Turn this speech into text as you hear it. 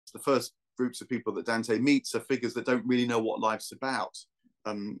the first groups of people that Dante meets are figures that don't really know what life's about.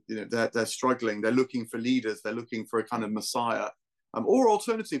 They're struggling. They're looking for leaders. They're looking for a kind of messiah, or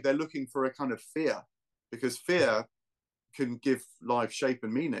alternative, they're looking for a kind of fear, because fear can give life shape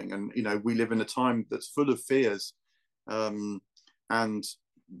and meaning. And we live in a time that's full of fears, and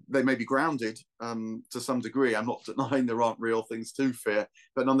they may be grounded to some degree. I'm not denying there aren't real things to fear,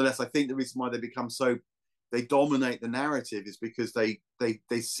 but nonetheless, I think the reason why they dominate the narrative is because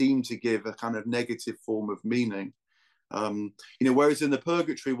they seem to give a kind of negative form of meaning. Whereas in the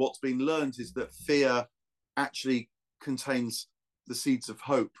purgatory, what's been learned is that fear actually contains the seeds of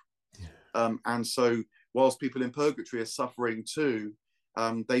hope. And so whilst people in purgatory are suffering too,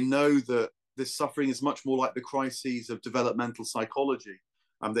 they know that this suffering is much more like the crises of developmental psychology.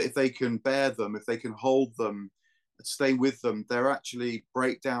 That if they can bear them, if they can hold them, stay with them, they're actually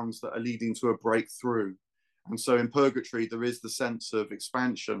breakdowns that are leading to a breakthrough. And so in purgatory, there is the sense of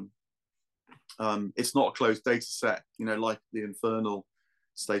expansion. It's not a closed data set, like the infernal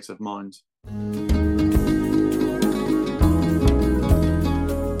state of mind.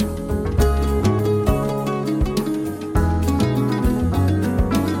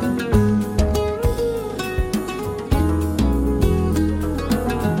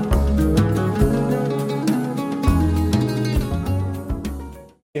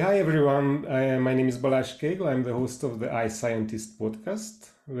 Hi everyone, my name is Balázs Kegl. I'm the host of the iScientist podcast,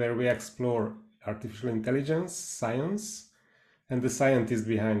 where we explore artificial intelligence, science, and the scientist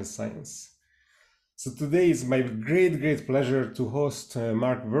behind the science. So today is my great pleasure to host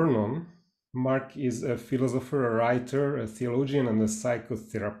Mark Vernon. Mark is a philosopher, a writer, a theologian, and a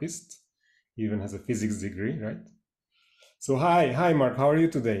psychotherapist. He even has a physics degree, right? So hi Mark, how are you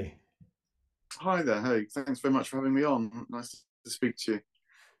today? Hi there, hey, thanks very much for having me on. Nice to speak to you.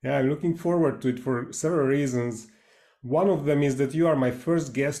 Yeah, I'm looking forward to it for several reasons. One of them is that you are my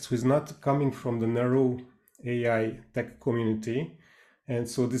first guest who is not coming from the narrow AI tech community. And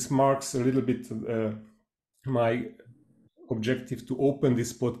so this marks a little bit my objective to open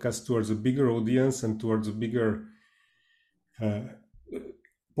this podcast towards a bigger audience and towards a bigger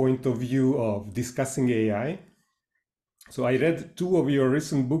point of view of discussing AI. So I read two of your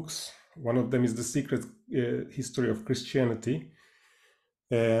recent books. One of them is The Secret History of Christianity,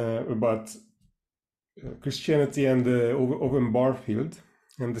 about Christianity and Owen Barfield,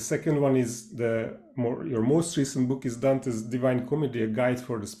 and the second one is your most recent book is Dante's Divine Comedy, a guide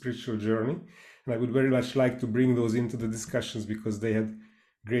for the spiritual journey. And I would very much like to bring those into the discussions because they had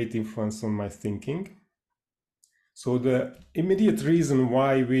great influence on my thinking. So the immediate reason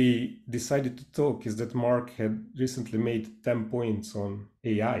why we decided to talk is that Mark had recently made 10 points on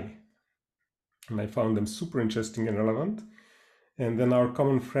AI, and I found them super interesting and relevant. And then our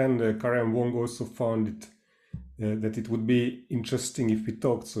common friend Karen Wong also found it that it would be interesting if we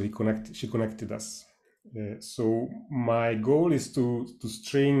talked, so she connected us. So my goal is to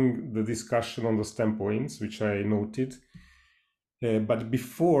string the discussion on those 10 points, which I noted. But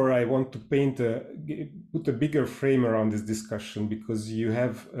before, I want to put a bigger frame around this discussion, because you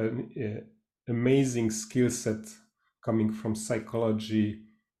have an amazing skill set coming from psychology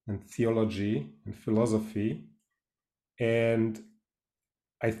and theology and philosophy. And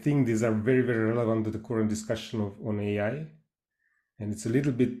I think these are very relevant to the current discussion on AI. And it's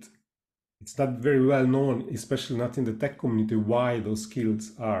not very well known, especially not in the tech community, why those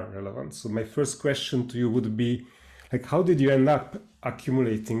skills are relevant. So my first question to you would be, how did you end up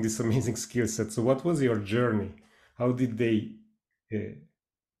accumulating this amazing skill set? So what was your journey? How did they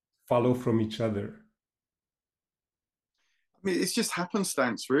follow from each other? I mean, it's just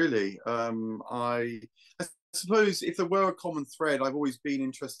happenstance, really. I suppose if there were a common thread, I've always been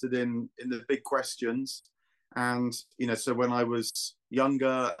interested in the big questions. And, so when I was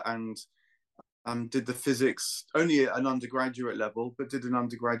younger and did the physics only at an undergraduate level, but did an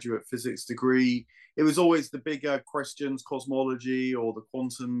undergraduate physics degree, it was always the bigger questions, cosmology or the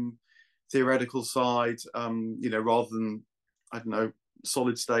quantum theoretical side, rather than, I don't know,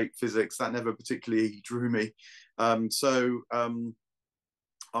 solid state physics. That never particularly drew me.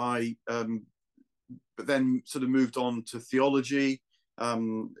 But then sort of moved on to theology.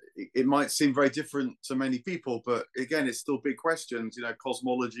 It might seem very different to many people, but again, it's still big questions.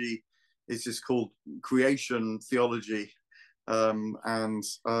 Cosmology is just called creation theology. So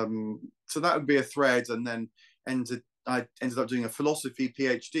that would be a thread. And then I ended up doing a philosophy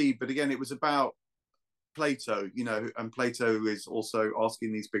PhD, but again, it was about Plato, and Plato is also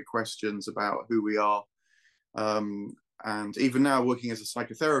asking these big questions about who we are. And even now, working as a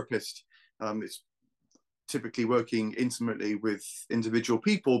psychotherapist, it's typically working intimately with individual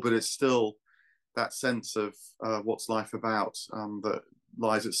people, but it's still that sense of what's life about that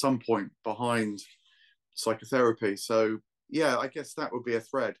lies at some point behind psychotherapy. So yeah, I guess that would be a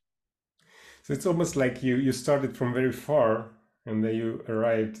thread. So it's almost like you started from very far and then you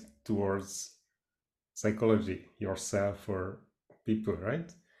arrived towards psychology yourself or people, right?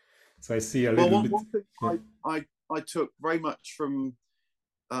 So I see a Well, little bit. one thing Yeah. I took very much from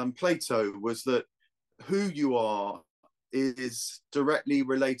Plato was that who you are is directly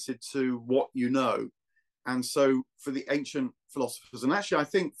related to what you know. And so for the ancient philosophers, and actually I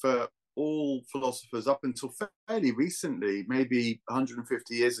think for all philosophers up until fairly recently, maybe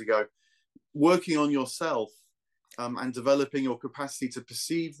 150 years ago, working on yourself and developing your capacity to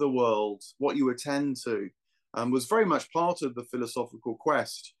perceive the world, what you attend to, was very much part of the philosophical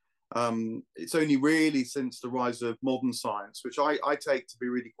quest. It's only really since the rise of modern science, which I take to be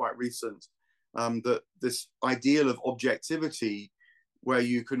really quite recent, that this ideal of objectivity, where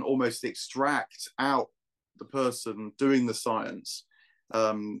you can almost extract out the person doing the science,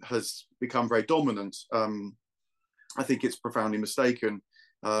 has become very dominant. I think it's profoundly mistaken,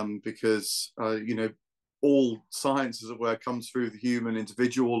 because all science, as it were, comes through the human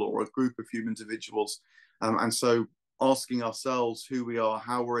individual or a group of human individuals, and so asking ourselves who we are,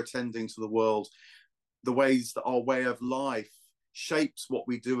 how we're attending to the world, the ways that our way of life shapes what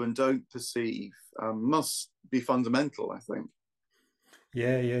we do and don't perceive, must be fundamental, I think.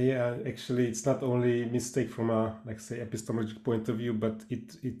 Yeah. Actually, it's not only mistake from a, like say, epistemological point of view, but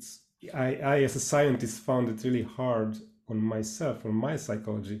it's I as a scientist found it really hard on myself, on my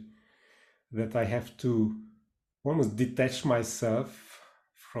psychology, that I have to almost detach myself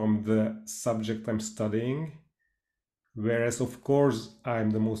from the subject I'm studying. Whereas, of course, I'm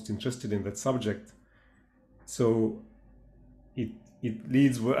the most interested in that subject. So it it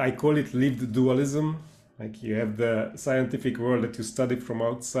leads, I call it lived dualism. Like you have the scientific world that you study from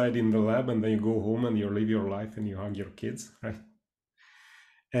outside in the lab, and then you go home and you live your life and you hug your kids, right?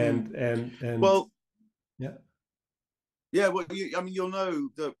 Mm. And Well, yeah, yeah. Well, I mean, you'll know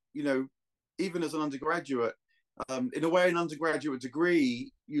that even as an undergraduate, in a way, an undergraduate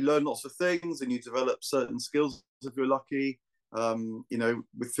degree, you learn lots of things and you develop certain skills if you're lucky.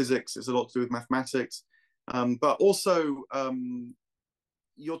 With physics, it's a lot to do with mathematics, but also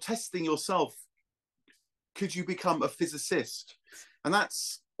you're testing yourself. Could you become a physicist? And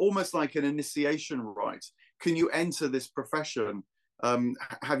that's almost like an initiation rite. Can you enter this profession?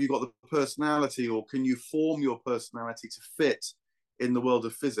 Have you got the personality, or can you form your personality to fit in the world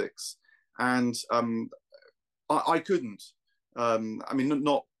of physics? And I couldn't. I mean,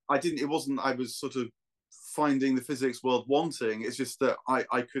 not I didn't. It wasn't. I was sort of finding the physics world wanting. It's just that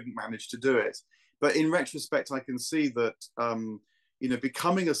I couldn't manage to do it. But in retrospect, I can see that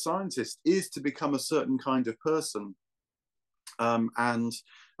becoming a scientist is to become a certain kind of person, and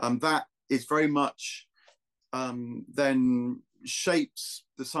that is very much then shapes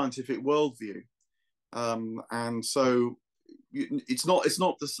the scientific worldview. And so it's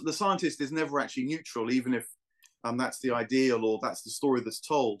not the scientist is never actually neutral, even if that's the ideal or that's the story that's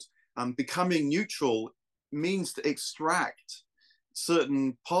told. Becoming neutral means to extract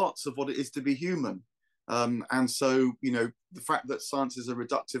certain parts of what it is to be human. And so, the fact that science is a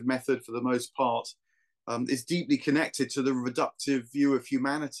reductive method for the most part is deeply connected to the reductive view of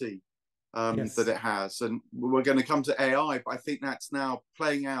humanity that yes, it has. And we're going to come to AI, but I think that's now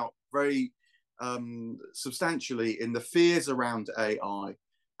playing out very substantially in the fears around AI,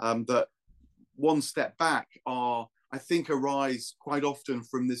 that one step back I think, arise quite often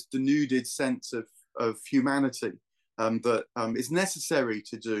from this denuded sense of humanity that is necessary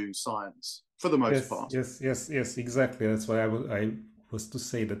to do science for the most part. yes, exactly. That's why I was to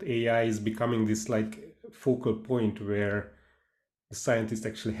say that AI is becoming this like focal point where the scientist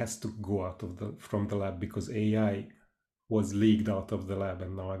actually has to go out of from the lab, because AI was leaked out of the lab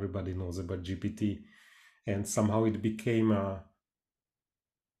and now everybody knows about GPT, and somehow it became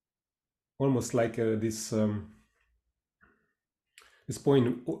almost like this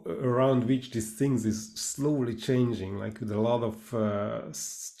point around which these things is slowly changing, like with a lot of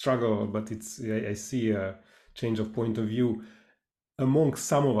struggle, but I see a change of point of view among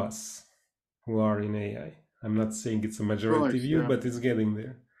some of us who are in AI. I'm not saying it's a Right. majority view, Yeah. but it's getting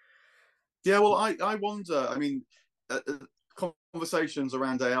there. Yeah. Well, I wonder. I mean, conversations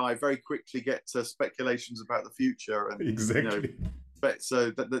around AI very quickly get to speculations about the future, and Exactly.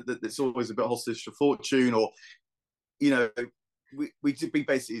 so that it's always a bit hostage to fortune, or you know, we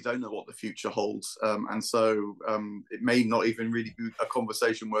basically don't know what the future holds, and so it may not even really be a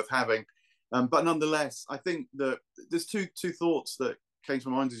conversation worth having. But nonetheless, I think that there's two thoughts that came to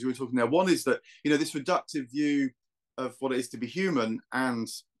my mind as you were talking there. One is that this reductive view of what it is to be human, and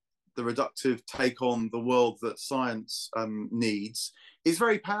the reductive take on the world that science needs, is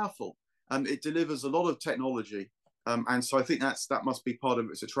very powerful. It delivers a lot of technology, and so I think that must be part of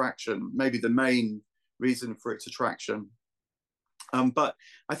its attraction, maybe the main reason for its attraction. But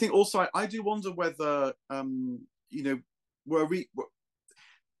I think also I do wonder whether you know where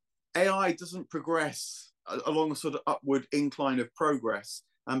AI doesn't progress along a sort of upward incline of progress,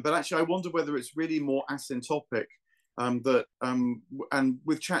 but actually I wonder whether it's really more asymptotic. And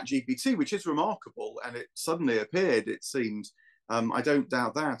with ChatGPT, which is remarkable, and it suddenly appeared, it seemed. I don't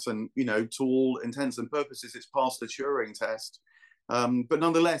doubt that, and to all intents and purposes, it's passed the Turing test. But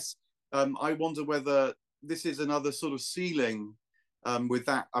nonetheless, I wonder whether this is another sort of ceiling with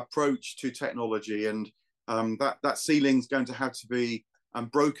that approach to technology, and that ceiling's going to have to be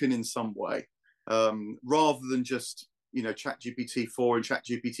broken in some way, rather than just ChatGPT 4 and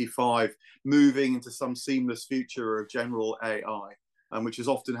ChatGPT 5 moving into some seamless future of general AI, which is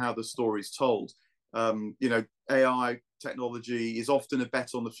often how the story's told. AI technology is often a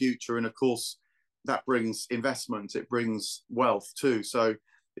bet on the future, and of course that brings investment, it brings wealth too. So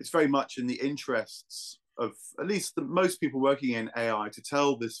it's very much in the interests of at least most people working in AI to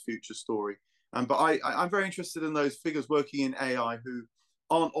tell this future story. But I'm very interested in those figures working in AI who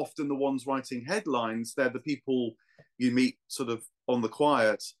aren't often the ones writing headlines. They're the people you meet sort of on the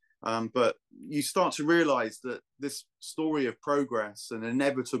quiet. But you start to realize that this story of progress and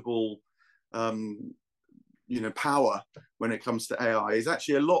inevitable power when it comes to AI is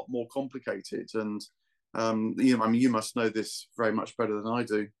actually a lot more complicated. And you must know this very much better than I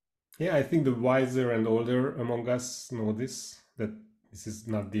do. Yeah, I think the wiser and older among us know this, that this is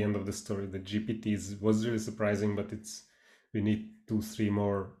not the end of the story. The GPT was really surprising, but we need 2-3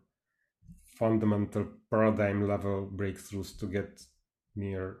 more fundamental paradigm level breakthroughs to get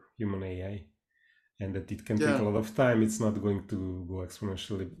near human AI, and that it can take a lot of time. It's not going to go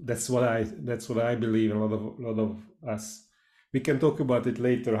exponentially. That's what I believe. A lot of us, we can talk about it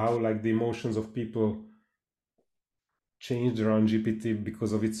later, how like the emotions of people changed around GPT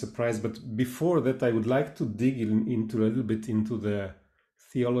because of its surprise. But before that, I would like to dig into a little bit into the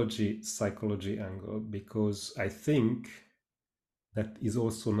theology psychology angle, because I think that is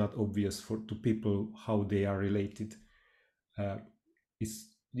also not obvious to people how they are related.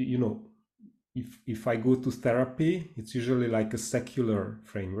 If I go to therapy, it's usually like a secular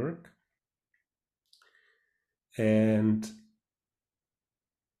framework, and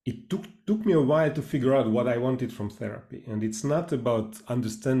it took me a while to figure out what I wanted from therapy. And it's not about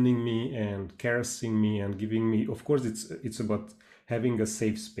understanding me and caressing me and giving me, of course it's about having a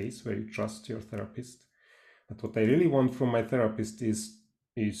safe space where you trust your therapist. But what I really want from my therapist is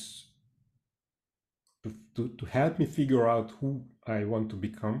to help me figure out who I want to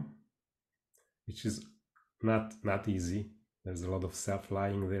become, which is not easy. There's a lot of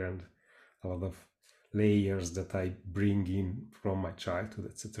self-lying there and a lot of layers that I bring in from my childhood,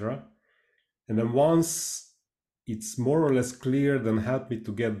 etc. And then once it's more or less clear, then help me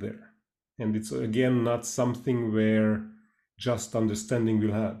to get there. And it's again not something where just understanding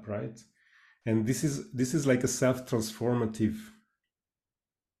will help, right? And this is like a self-transformative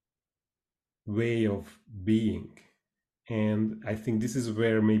way of being. And I think this is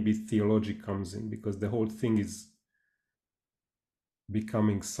where maybe theology comes in, because the whole thing is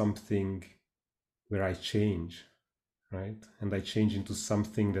becoming something where I change, right? And I change into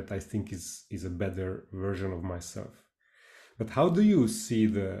something that I think is a better version of myself. But how do you see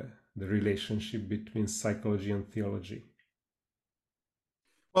the relationship between psychology and theology?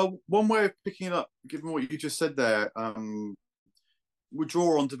 Well, one way of picking it up, given what you just said there, would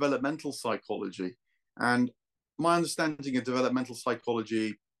draw on developmental psychology. And my understanding of developmental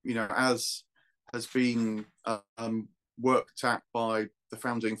psychology, as has been worked at by the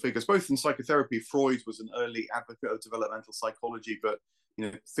founding figures, both in psychotherapy. Freud was an early advocate of developmental psychology, but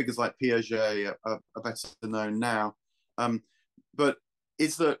figures like Piaget are better known now. But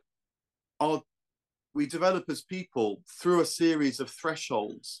is that we develop as people through a series of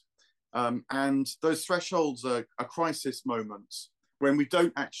thresholds, and those thresholds are crisis moments when we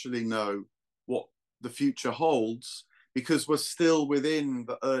don't actually know what the future holds because we're still within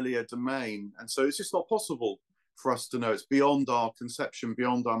the earlier domain. And so it's just not possible for us to know. It's beyond our conception,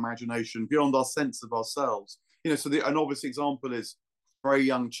 beyond our imagination, beyond our sense of ourselves. So an obvious example is a very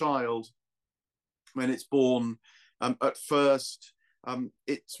young child, when it's born, at first,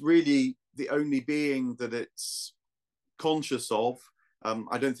 it's really the only being that it's conscious of.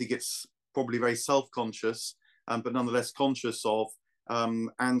 I don't think it's probably very self-conscious, but nonetheless conscious of.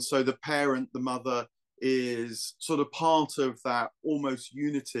 And so the parent, the mother, is sort of part of that almost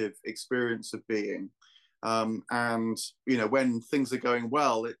unitive experience of being. And when things are going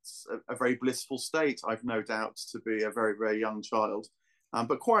well, it's a very blissful state, I've no doubt, to be a very, very young child.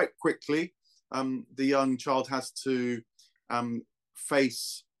 But quite quickly, the young child has to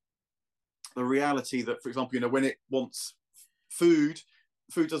face the reality that, for example, when it wants food,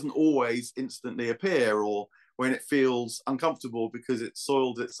 food doesn't always instantly appear, or when it feels uncomfortable because it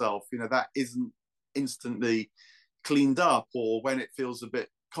soiled itself, that isn't instantly cleaned up, or when it feels a bit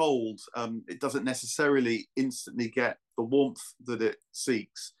cold, it doesn't necessarily instantly get the warmth that it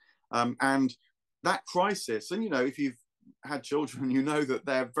seeks. And that crisis, and if you've had children, that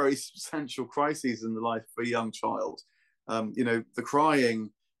they're very substantial crises in the life of a young child. The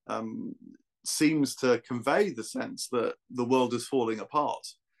crying seems to convey the sense that the world is falling apart,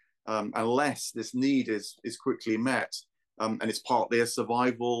 unless this need is quickly met. And it's partly a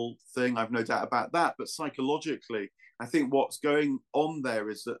survival thing, I've no doubt about that. But psychologically, I think what's going on there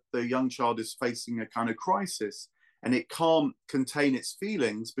is that the young child is facing a kind of crisis, and it can't contain its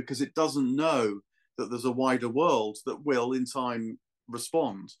feelings because it doesn't know that there's a wider world that will in time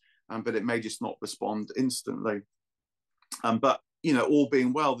respond, but it may just not respond instantly. But all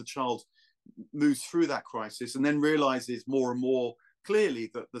being well, the child moves through that crisis and then realizes more and more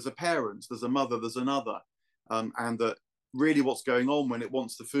clearly that there's a parent, there's a mother, there's another, and that really what's going on when it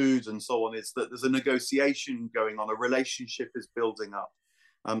wants the food and so on is that there's a negotiation going on, a relationship is building up.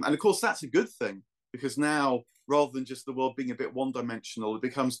 And of course, that's a good thing, because now, rather than just the world being a bit one-dimensional, it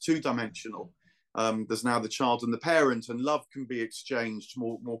becomes two-dimensional. There's now the child and the parent, and love can be exchanged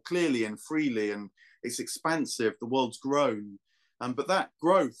more clearly and freely, and it's expansive. The world's grown. But that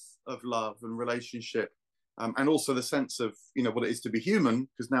growth of love and relationship, and also the sense of, what it is to be human,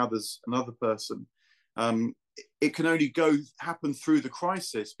 because now there's another person, it can only happen through the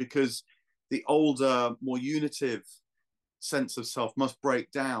crisis, because the older, more unitive sense of self must break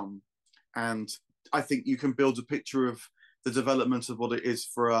down. And I think you can build a picture of the development of what it is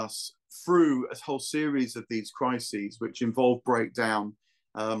for us through a whole series of these crises, which involve breakdown.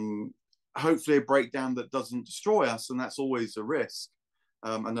 Hopefully a breakdown that doesn't destroy us, and that's always a risk.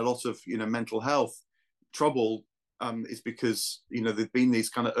 And a lot of mental health trouble is because there've been these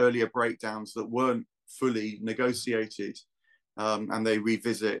kind of earlier breakdowns that weren't fully negotiated, and they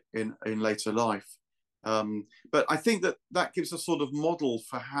revisit in later life. But I think that gives a sort of model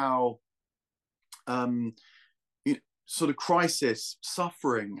for how sort of crisis,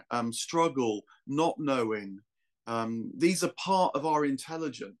 suffering, struggle, not knowing, these are part of our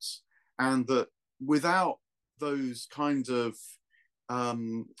intelligence, and that without those kind of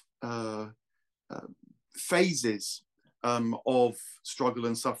phases of struggle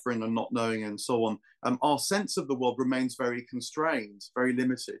and suffering and not knowing and so on, our sense of the world remains very constrained, very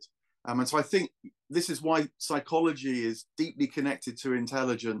limited. And so I think this is why psychology is deeply connected to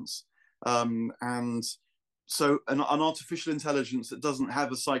intelligence. And so an artificial intelligence that doesn't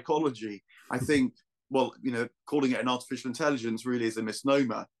have a psychology, I think, well, calling it an artificial intelligence really is a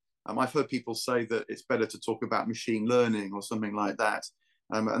misnomer. I've heard people say that it's better to talk about machine learning or something like that.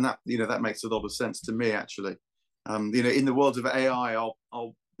 And that, that makes a lot of sense to me, actually. In the world of AI,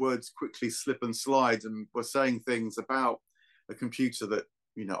 our words quickly slip and slide, and we're saying things about a computer that,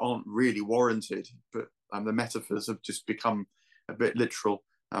 aren't really warranted, but the metaphors have just become a bit literal,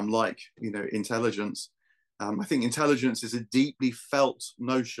 like, intelligence. I think intelligence is a deeply felt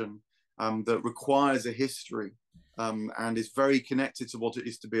notion that requires a history, and is very connected to what it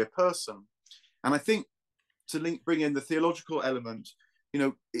is to be a person. And I think to bring in the theological element,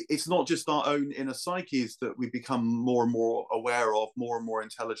 it's not just our own inner psyches that we become more and more aware of, more and more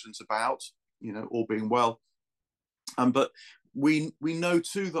intelligent about, all being well. But we know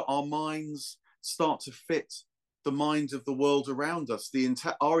too that our minds start to fit the mind of the world around us.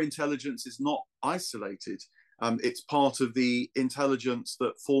 Our intelligence is not isolated. It's part of the intelligence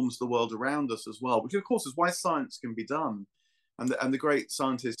that forms the world around us as well, which of course is why science can be done. And the great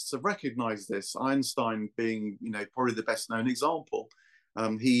scientists have recognized this, Einstein being, probably the best known example.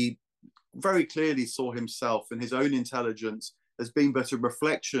 He very clearly saw himself and his own intelligence as being but a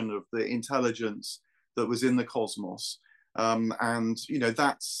reflection of the intelligence that was in the cosmos. And,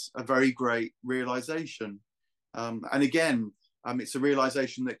 that's a very great realization. And again, it's a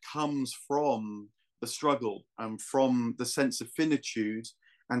realization that comes from the struggle and from the sense of finitude.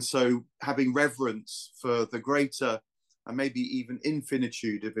 And so having reverence for the greater and maybe even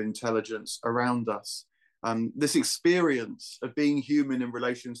infinitude of intelligence around us. This experience of being human in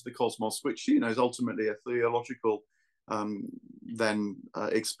relation to the cosmos, which, is ultimately a theological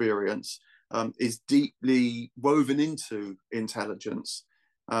experience, is deeply woven into intelligence.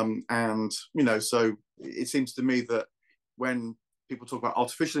 And, so it seems to me that when people talk about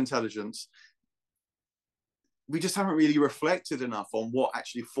artificial intelligence, we just haven't really reflected enough on what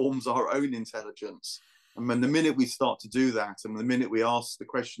actually forms our own intelligence. And when the minute we start to do that, and the minute we ask the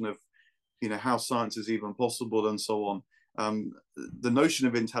question of, how science is even possible and so on, the notion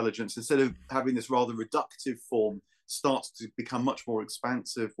of intelligence, instead of having this rather reductive form, starts to become much more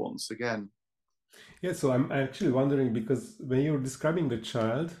expansive once again. Yeah, so I'm actually wondering, because when you're describing the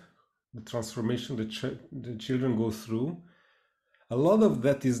child, the transformation the children go through, a lot of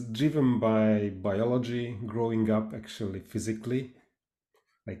that is driven by biology, growing up actually physically.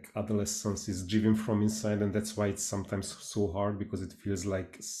 Like adolescence is driven from inside, and that's why it's sometimes so hard, because it feels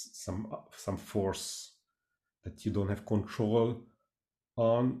like some force that you don't have control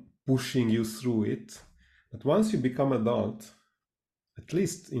on pushing you through it. But once you become adult, at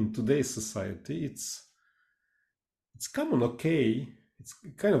least in today's society, it's common okay. It's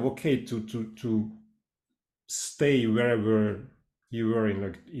kind of okay to stay wherever you were in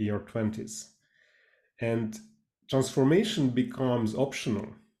like your 20s, and transformation becomes optional.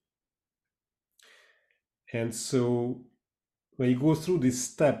 And so when you go through these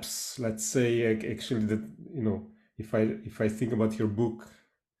steps, let's say actually that, if I think about your book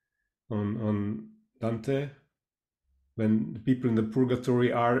on Dante, when the people in the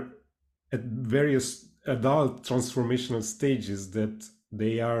purgatory are at various adult transformational stages that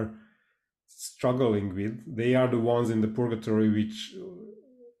they are struggling with, they are the ones in the purgatory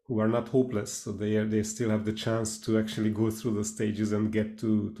who are not hopeless, so they still have the chance to actually go through the stages and get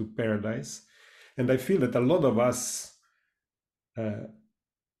to paradise. And I feel that a lot of us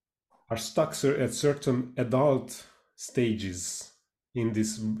are stuck at certain adult stages in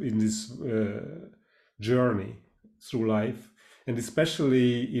this journey through life, and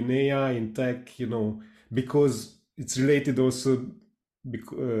especially in AI, in tech, because it's related also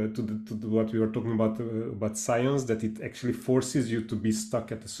to what we were talking about science, that it actually forces you to be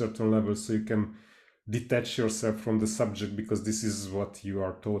stuck at a certain level, so you can detach yourself from the subject, because this is what you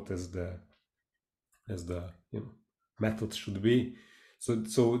are taught as the method should be.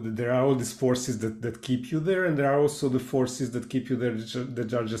 So there are all these forces that keep you there, and there are also the forces that keep you there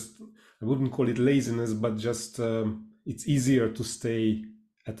that are just, I wouldn't call it laziness, but just it's easier to stay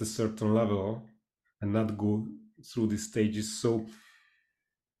at a certain level and not go through these stages. So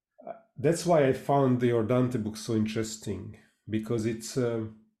that's why I found the Dante book so interesting, because it's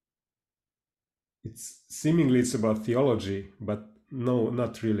seemingly it's about theology, but no,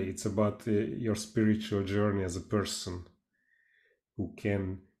 not really. It's about your spiritual journey as a person who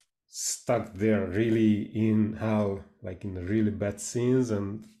can stuck there really in hell, like in the really bad scenes,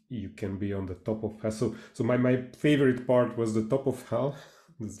 and you can be on the top of hell. So my favorite part was the top of hell,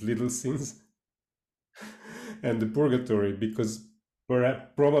 these little scenes, and the purgatory, because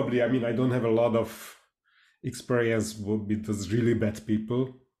probably, I mean, I don't have a lot of experience with those really bad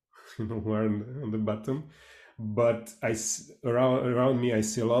people, who are on the bottom, but around me I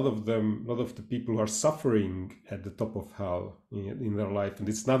see a lot of the people who are suffering at the top of hell in their life, and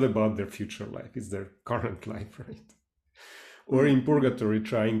it's not about their future life, it's their current life, right? Or in purgatory,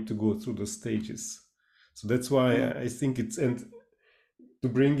 trying to go through the stages. So that's why I think it's, and to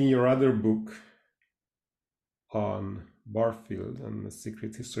bring in your other book on Barfield and the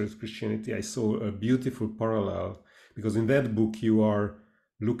Secret History of Christianity, I saw a beautiful parallel, because in that book you are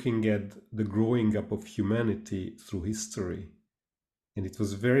looking at the growing up of humanity through history. And it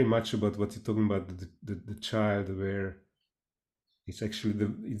was very much about what you're talking about, the child, where it's actually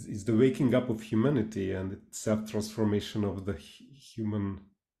it's the waking up of humanity and the self-transformation of the human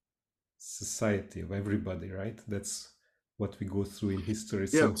society, of everybody, right? That's what we go through in history.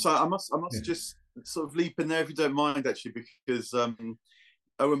 Yeah, so I must yeah. just sort of leap in there, if you don't mind, actually, because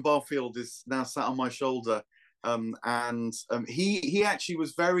Owen Barfield is now sat on my shoulder. And he actually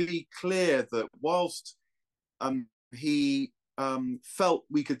was very clear that whilst he felt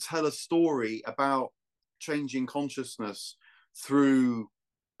we could tell a story about changing consciousness through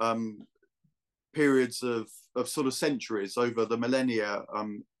periods of sort of centuries over the millennia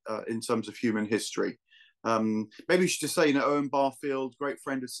in terms of human history. Maybe we should just say, Owen Barfield, great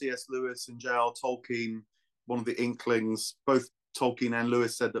friend of C.S. Lewis and J.R. Tolkien, one of the inklings. Both Tolkien and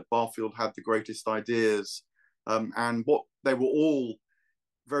Lewis said that Barfield had the greatest ideas. And what they were all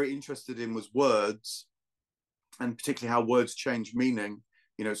very interested in was words, and particularly how words change meaning.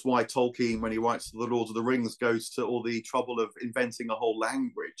 It's why Tolkien, when he writes The Lord of the Rings, goes to all the trouble of inventing a whole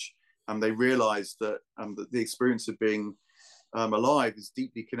language. And they realized that the experience of being alive is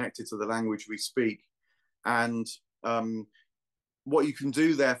deeply connected to the language we speak. And what you can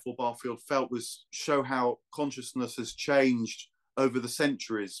do, therefore, Barfield felt, was show how consciousness has changed over the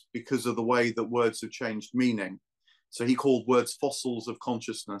centuries because of the way that words have changed meaning. So he called words fossils of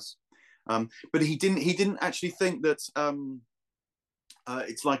consciousness. But he didn't actually think that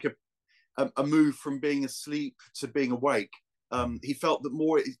it's like a move from being asleep to being awake. He felt that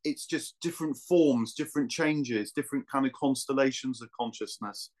more it's just different forms, different changes, different kind of constellations of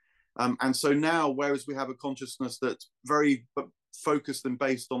consciousness. And so now, whereas we have a consciousness that's very focused and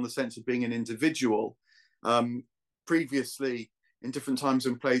based on the sense of being an individual, previously in different times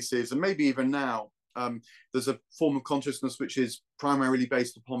and places, and maybe even now, there's a form of consciousness which is primarily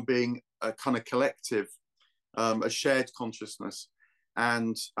based upon being a kind of collective, a shared consciousness.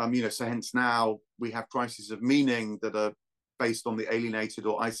 And, so hence now we have crises of meaning that are based on the alienated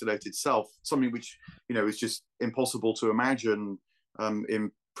or isolated self, something which, is just impossible to imagine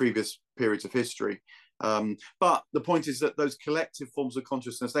in previous periods of history. But the point is that those collective forms of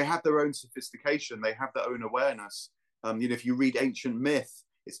consciousness, they have their own sophistication, they have their own awareness. If you read ancient myth,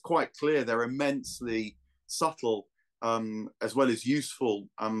 it's quite clear they're immensely subtle as well as useful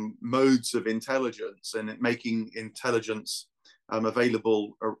modes of intelligence, and making intelligence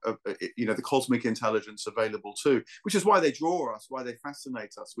available, the cosmic intelligence available too, which is why they draw us, why they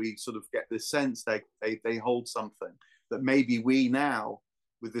fascinate us. We sort of get this sense they hold something that maybe we now,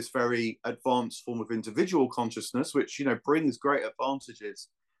 with this very advanced form of individual consciousness, which brings great advantages,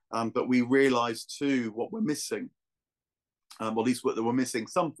 but we realize too what we're missing, or at least that we're missing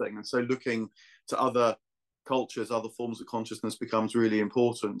something. And so looking to other cultures, other forms of consciousness becomes really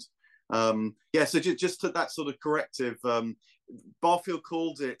important. So just to that sort of corrective, Barfield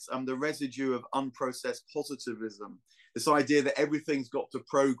called it the residue of unprocessed positivism, this idea that everything's got to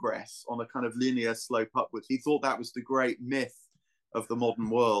progress on a kind of linear slope upwards. He thought that was the great myth of the modern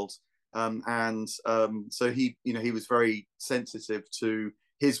world, so he was very sensitive to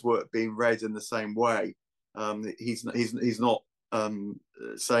his work being read in the same way. He's not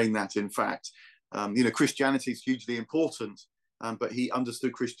saying that, in fact. Christianity is hugely important, but he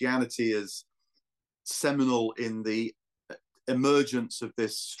understood Christianity as seminal in the emergence of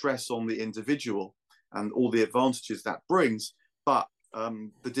this stress on the individual and all the advantages that brings, but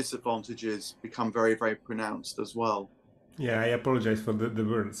the disadvantages become very, very pronounced as well. Yeah, I apologize for the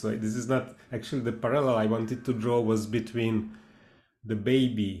word. So this is not actually the parallel I wanted to draw was between the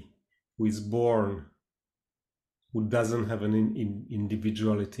baby who is born, who doesn't have an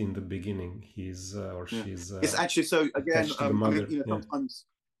individuality in the beginning. He's or she's. It's actually so again.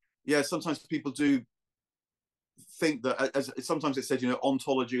 Sometimes people do think that, as sometimes it's said,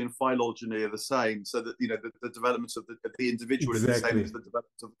 ontology and phylogeny are the same, so that the development of the individual is the same as the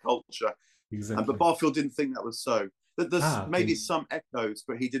development of the culture. Exactly. But Barfield didn't think that was so. There's maybe some echoes,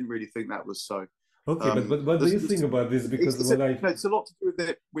 but he didn't really think that was so. Okay, but what do you think about this? Because it's a lot to do with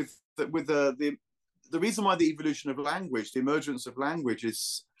it, with the reason why the evolution of language, the emergence of language,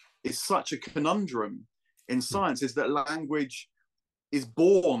 is such a conundrum in science, is that language is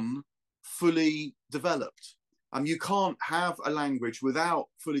born fully developed. You can't have a language without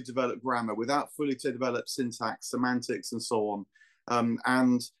fully developed grammar, without fully developed syntax, semantics, and so on.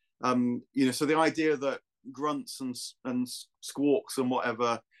 So the idea that grunts and squawks and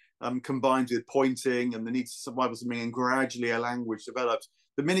whatever combined with pointing and the need to survive or something, and gradually a language develops.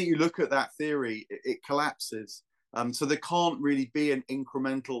 The minute you look at that theory, it collapses. So there can't really be an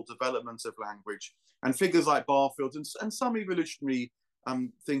incremental development of language. And figures like Barfield and some evolutionary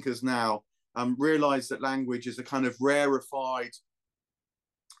thinkers now realize that language is a kind of rarefied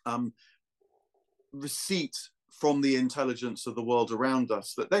receipt from the intelligence of the world around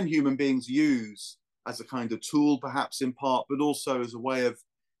us, that then human beings use as a kind of tool, perhaps in part, but also as a way of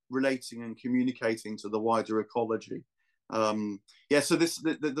relating and communicating to the wider ecology. So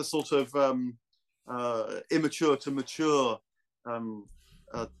the sort of immature to mature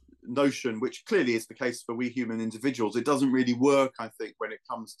notion, which clearly is the case for we human individuals, it doesn't really work, I think, when it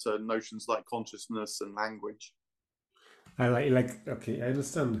comes to notions like consciousness and language. I okay, I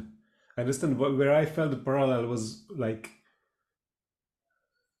understand. Where I felt the parallel was like,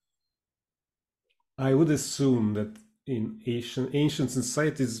 I would assume that in ancient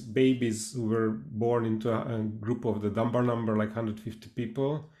societies, babies who were born into a group of the Dunbar number, like 150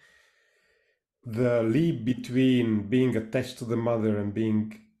 people, the leap between being attached to the mother and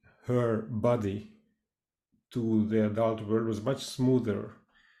being her body to the adult world was much smoother,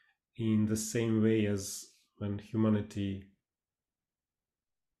 in the same way as when humanity.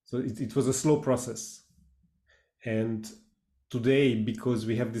 So it was a slow process. And today, because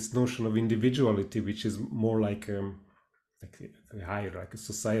we have this notion of individuality, which is more like a hierarchy,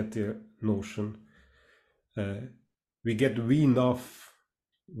 society notion, we get weaned off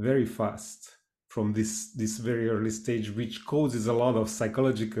very fast from this very early stage, which causes a lot of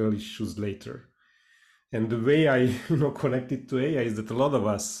psychological issues later. And the way I connect it to AI is that a lot of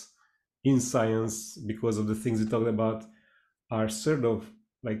us in science, because of the things we talked about, are sort of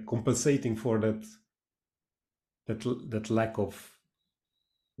like compensating for that lack of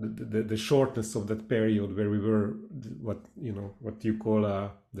the shortness of that period where we were what you call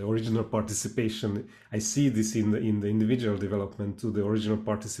the original participation. I see this in the individual development to the original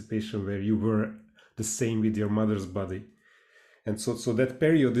participation where you were the same with your mother's body, and so that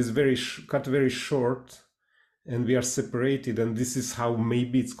period is cut very short, and we are separated, and this is how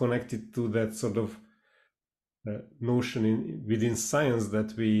maybe it's connected to that sort of notion within science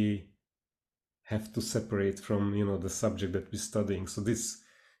that we have to separate from the subject that we're studying. So this,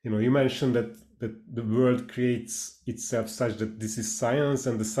 you mentioned that the world creates itself such that this is science,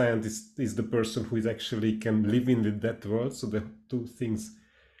 and the scientist is the person who is actually can live in with that world. So the two things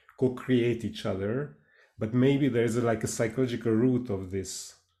co-create each other, but maybe there is like a psychological root of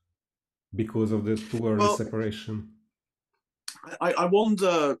this because of the too early separation. I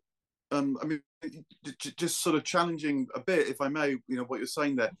wonder. I mean, just sort of challenging a bit, if I may, what you're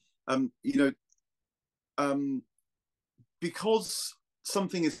saying there. Because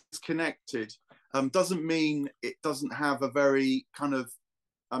something is connected doesn't mean it doesn't have a very kind of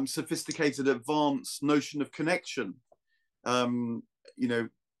sophisticated, advanced notion of connection. I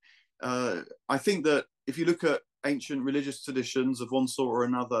think that if you look at ancient religious traditions of one sort or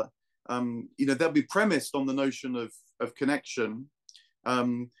another, they'll be premised on the notion of connection,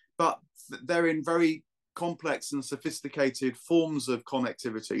 but they're in very complex and sophisticated forms of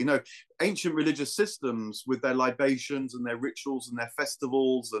connectivity. Ancient religious systems with their libations and their rituals and their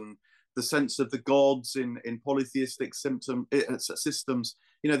festivals and the sense of the gods in polytheistic systems,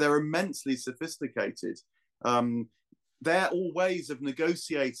 they're immensely sophisticated. They're all ways of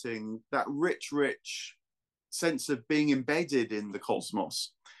negotiating that rich sense of being embedded in the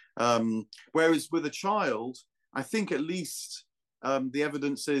cosmos. Whereas with a child, I think at least the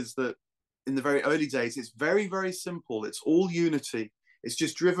evidence is that in the very early days, it's very, very simple. It's all unity. It's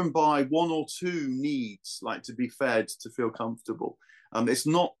just driven by one or two needs, like to be fed, to feel comfortable. It's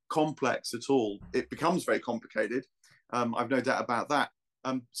not complex at all. It becomes very complicated. I've no doubt about that.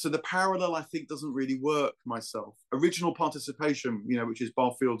 So the parallel, I think, doesn't really work myself. Original participation, which is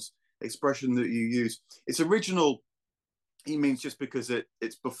Barfield's expression that you use, it's original. He means just because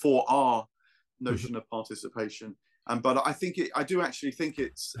it's before our notion of participation. But I do actually think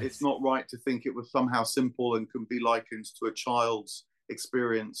it's not right to think it was somehow simple and can be likened to a child's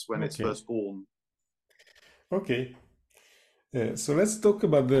experience when it's first born. Okay. So let's talk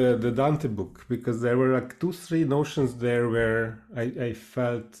about the Dante book, because there were like 2-3 notions there where I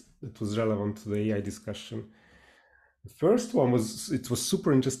felt it was relevant to the AI discussion. The first one was, it was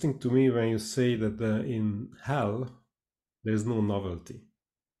super interesting to me when you say that in hell there's no novelty.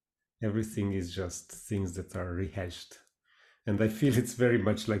 Everything is just things that are rehashed. And I feel it's very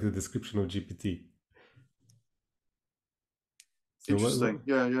much like the description of GPT. So interesting.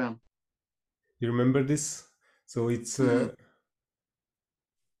 Yeah. You remember this? So it's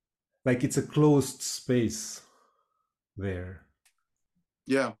like it's a closed space there.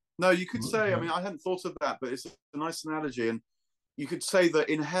 Yeah. No, you could say, I mean, I hadn't thought of that, but it's a nice analogy. And you could say that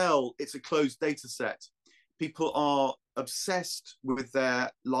in hell, it's a closed data set. People are obsessed with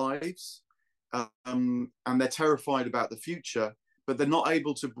their lives and they're terrified about the future, but they're not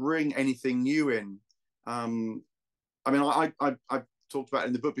able to bring anything new in. I mean, I've talked about it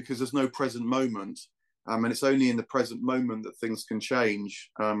in the book because there's no present moment. And it's only in the present moment that things can change.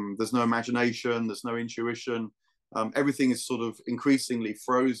 There's no imagination, there's no intuition. Everything is sort of increasingly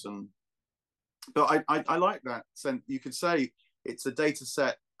frozen. But I like that sense. You could say it's a data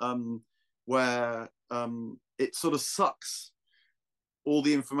set where it sort of sucks all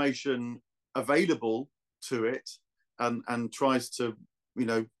the information available to it and tries to,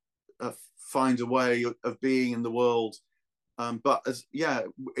 find a way of being in the world. But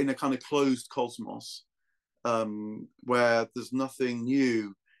in a kind of closed cosmos where there's nothing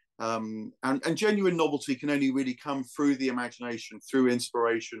new. And genuine novelty can only really come through the imagination, through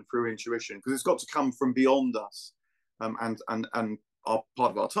inspiration, through intuition, because it's got to come from beyond us. And our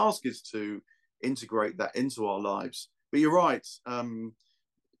part of our task is to integrate that into our lives. But you're right. The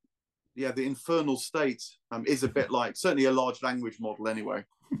infernal state is a bit like certainly a large language model anyway.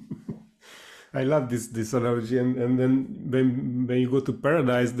 I love this analogy, and then when you go to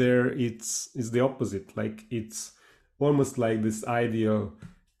paradise, there it's the opposite. Like it's almost like this ideal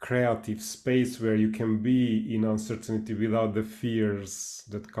creative space where you can be in uncertainty without the fears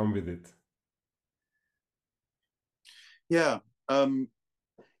that come with it. Yeah, the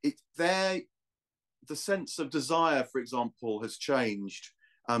sense of desire, for example, has changed.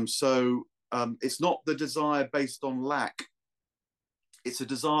 So it's not the desire based on lack. It's a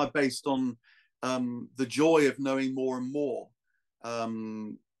desire based on the joy of knowing more and more.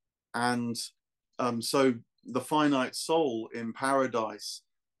 um, and so the finite soul in paradise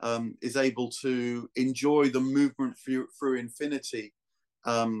is able to enjoy the movement through infinity,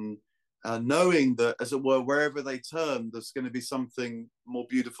 knowing that, as it were, wherever they turn, there's going to be something more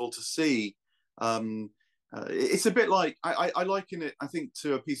beautiful to see. It's a bit like I liken it, I think,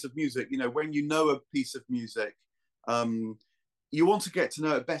 to a piece of music. You know, when you know a piece of music, you want to get to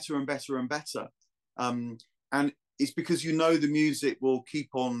know it better and better and better. And it's because you know the music will keep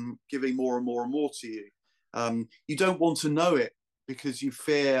on giving more and more and more to you. You don't want to know it because you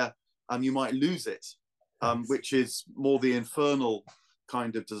fear you might lose it, which is more the infernal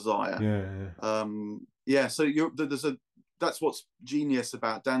kind of desire. Yeah. So that's what's genius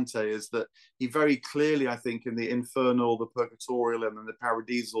about Dante, is that he very clearly, I think, in the infernal, the purgatorial, and then the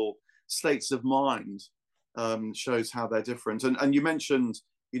paradisal states of mind, shows how they're different. And you mentioned,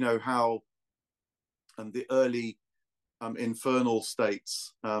 you know, how the early infernal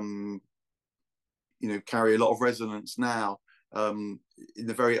states, you know, carry a lot of resonance now. In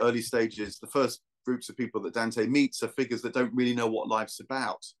the very early stages, the first groups of people that Dante meets are figures that don't really know what life's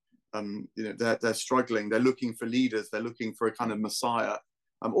about. You know, they're struggling. They're looking for leaders. They're looking for a kind of messiah,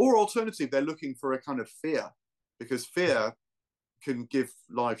 or alternative, they're looking for a kind of fear, because fear can give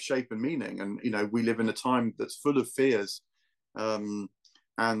life shape and meaning. And you know, we live in a time that's full of fears,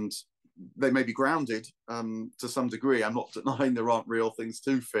 and they may be grounded to some degree. I'm not denying there aren't real things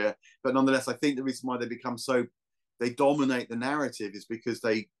to fear, but nonetheless, I think the reason why they become so, they dominate the narrative, is because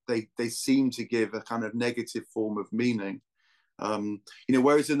they seem to give a kind of negative form of meaning. You know,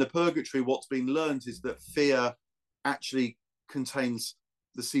 whereas in the purgatory, what's been learned is that fear actually contains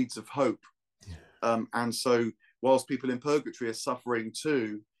the seeds of hope. And so, whilst people in purgatory are suffering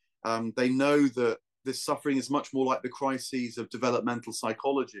too, they know that this suffering is much more like the crises of developmental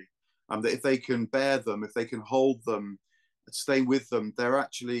psychology. That if they can bear them, if they can hold them, stay with them, they're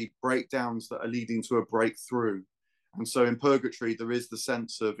actually breakdowns that are leading to a breakthrough. And so in purgatory, there is the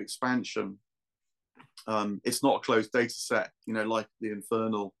sense of expansion. It's not a closed data set, you know, like the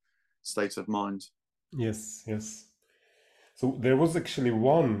infernal state of mind. Yes. So there was actually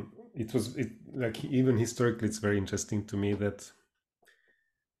one, like, even historically, it's very interesting to me that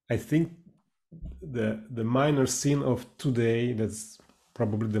I think the minor sin of today that's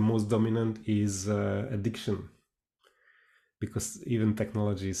probably the most dominant is addiction, because even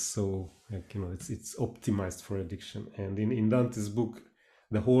technology is so, like, you know, it's optimized for addiction. And in Dante's book,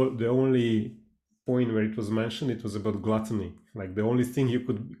 the only point where it was mentioned, it was about gluttony. Like, the only thing you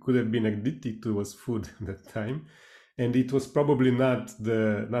could have been addicted to was food at that time, and it was probably not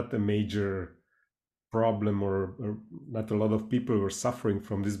a major problem, or not a lot of people were suffering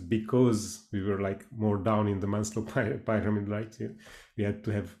from this, because we were like more down in the Maslow pyramid, right? We had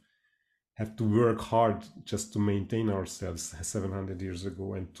to have to work hard just to maintain ourselves 700 years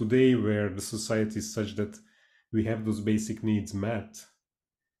ago. And today, where the society is such that we have those basic needs met,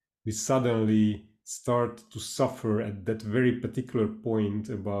 we suddenly start to suffer at that very particular point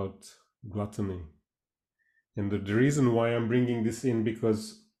about gluttony. And the reason why I'm bringing this in,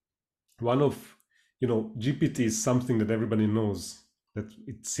 because one of, you know, GPT is something that everybody knows, that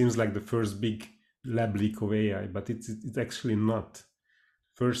it seems like the first big lab leak of AI, but it's actually not.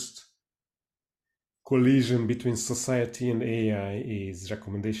 First collision between society and AI is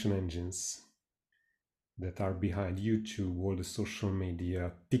recommendation engines that are behind YouTube, all the social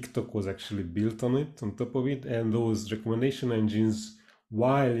media. TikTok was actually built on it, on top of it. And those recommendation engines,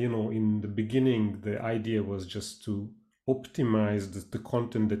 while, you know, in the beginning, the idea was just to optimize the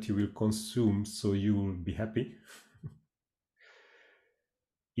content that you will consume so you will be happy,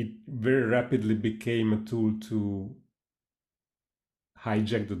 it very rapidly became a tool to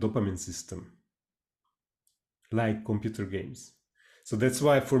hijack the dopamine system, like computer games. So that's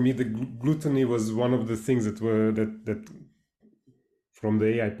why, for me, the gluttony was one of the things that were that from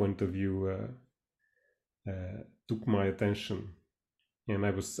the AI point of view took my attention, and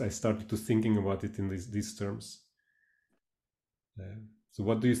I started to thinking about it in these terms. So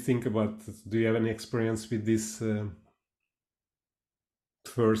what do you think about this? Do you have any experience with this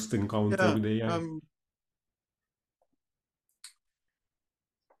first encounter with AI?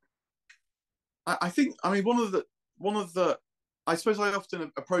 I think, I mean, one of the I suppose I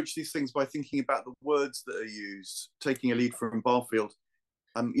often approach these things by thinking about the words that are used, taking a lead from Barfield.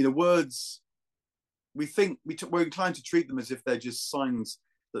 You know, words, we're inclined to treat them as if they're just signs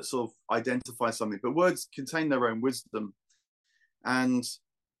that sort of identify something, but words contain their own wisdom. And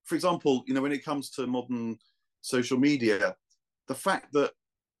for example, you know, when it comes to modern social media, the fact that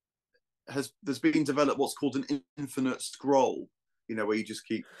there's been developed what's called an infinite scroll, you know, where you just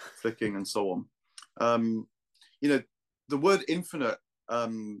keep flicking and so on. You know, the word infinite,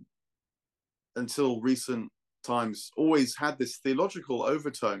 until recent times, always had this theological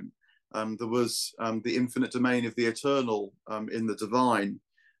overtone. There was the infinite domain of the eternal in the divine.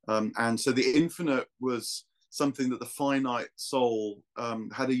 And so the infinite was something that the finite soul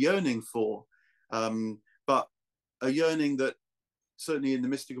had a yearning for, but a yearning that certainly in the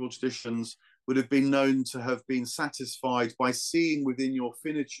mystical traditions would have been known to have been satisfied by seeing within your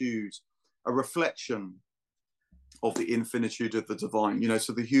finitude a reflection of the infinitude of the divine.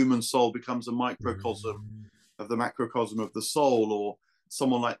 So the human soul becomes a microcosm of the macrocosm of the soul. Or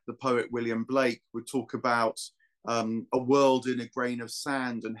someone like the poet William Blake would talk about a world in a grain of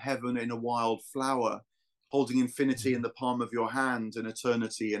sand and heaven in a wild flower, holding infinity in the palm of your hand and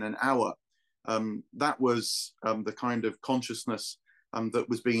eternity in an hour. That was the kind of consciousness that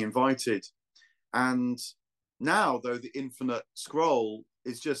was being invited. And now, though, the infinite scroll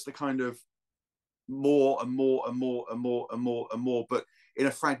is just a kind of more and more and more and more and more and more, but in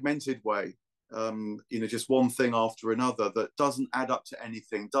a fragmented way, just one thing after another that doesn't add up to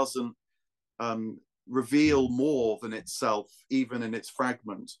anything, doesn't reveal more than itself, even in its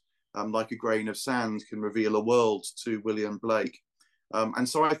fragment, like a grain of sand can reveal a world to William Blake. And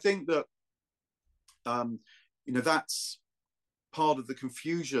so I think that, that's part of the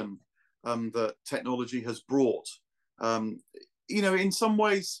confusion that technology has brought. In some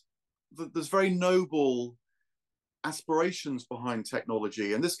ways, there's very noble aspirations behind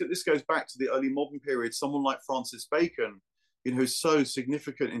technology, and this goes back to the early modern period. Someone like Francis Bacon, who's so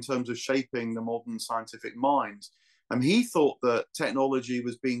significant in terms of shaping the modern scientific mind. He thought that technology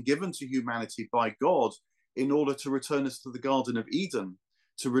was being given to humanity by God in order to return us to the Garden of Eden,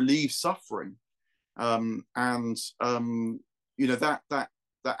 to relieve suffering.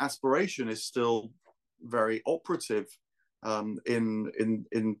 That aspiration is still very operative in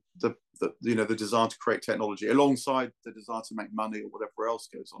the desire to create technology, alongside the desire to make money or whatever else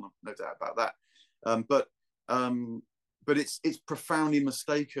goes on. No doubt about that. But it's profoundly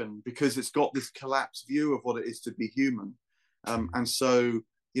mistaken, because it's got this collapsed view of what it is to be human. And so,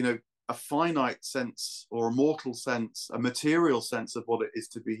 a finite sense or a mortal sense, a material sense of what it is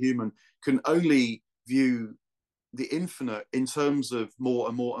to be human, can only view the infinite in terms of more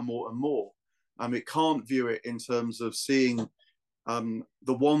and more and more and more. It can't view it in terms of seeing the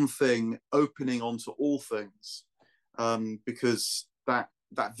one thing opening onto all things, because that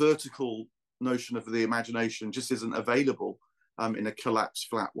vertical notion of the imagination just isn't available in a collapsed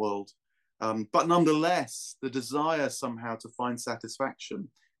flat world. But nonetheless, the desire somehow to find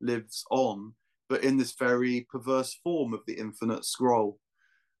satisfaction lives on, but in this very perverse form of the infinite scroll.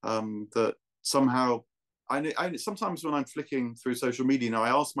 That somehow, I sometimes when I'm flicking through social media now, I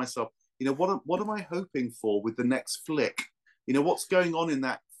ask myself, what am I hoping for with the next flick? What's going on in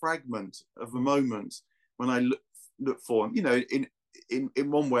that fragment of a moment when I look for,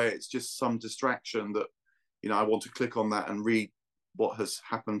 in one way, it's just some distraction that, I want to click on that and read what has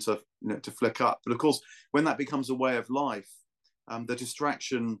happened to flick up. But of course, when that becomes a way of life, the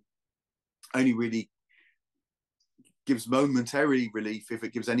distraction only really gives momentary relief, if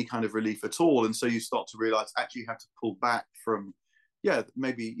it gives any kind of relief at all. And so you start to realize actually you have to pull back from,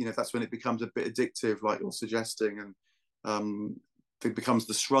 maybe, that's when it becomes a bit addictive, like you're suggesting. And it becomes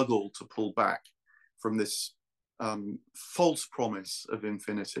the struggle to pull back from this false promise of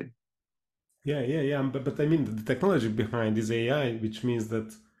infinity. Yeah. But I mean, the technology behind is AI, which means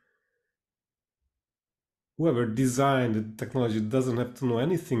that whoever designed the technology doesn't have to know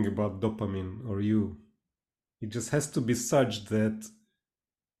anything about dopamine or you. It just has to be such that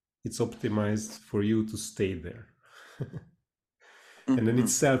it's optimized for you to stay there. And then it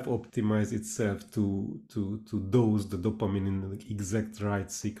self-optimizes itself to dose the dopamine in the exact right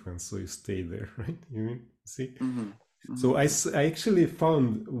sequence, so you stay there, right? See? So I actually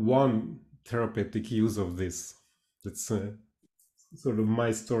found one therapeutic use of this. That's sort of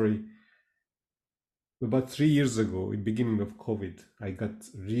my story. About 3 years ago, in beginning of COVID, I got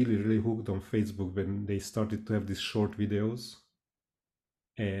really, really hooked on Facebook when they started to have these short videos.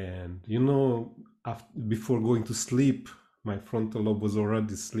 And before going to sleep, my frontal lobe was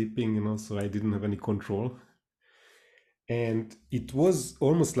already sleeping, so I didn't have any control. And it was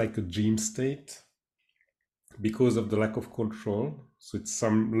almost like a dream state because of the lack of control. So it's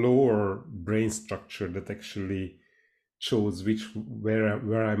some lower brain structure that actually chose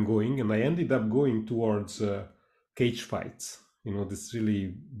where I'm going. And I ended up going towards cage fights, this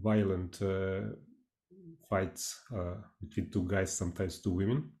really violent fights between two guys, sometimes two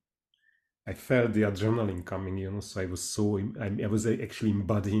women. I felt the adrenaline coming, so I was actually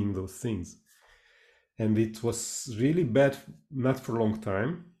embodying those things. And it was really bad, not for a long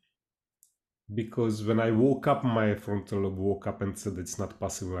time, because when I woke up, my frontal lobe woke up and said, it's not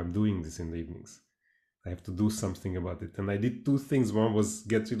possible, I'm doing this in the evenings. I have to do something about it. And I did two things. One was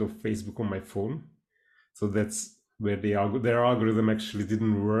get rid of Facebook on my phone. So that's where their algorithm actually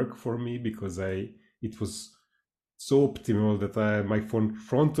didn't work for me, because it was so optimal that my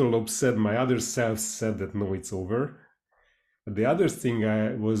frontal lobe said, my other self said that no, it's over. But the other thing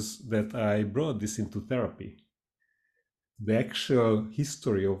was that I brought this into therapy. The actual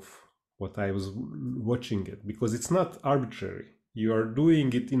history of what I was watching it, because it's not arbitrary. You are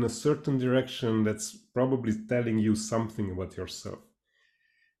doing it in a certain direction that's probably telling you something about yourself.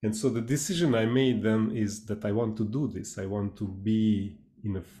 And so the decision I made then is that I want to do this. I want to be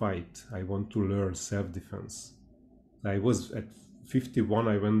in a fight. I want to learn self-defense. I was at 51,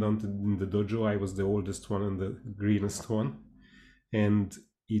 I went down in the dojo. I was the oldest one and the greenest one. And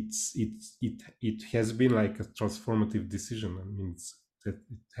it has been like a transformative decision. I mean, it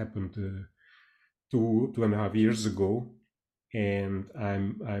happened 2.5 years ago, and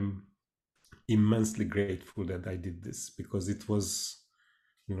I'm immensely grateful that I did this, because it was,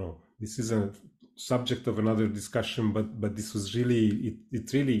 this is a subject of another discussion, but this was really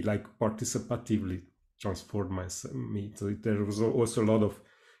it really like participatively transformed me. So there was also a lot of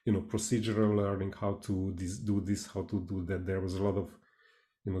procedural learning, how to do this, how to do that. There was a lot of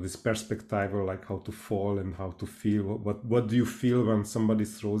this perspective, like how to fall and how to feel. What do you feel when somebody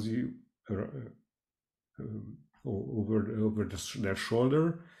throws you over their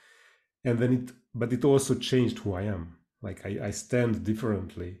shoulder? And then but it also changed who I am. Like I stand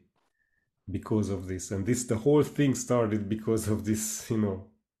differently because of this. And the whole thing started because of this,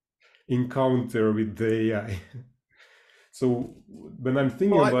 encounter with the AI. So when I'm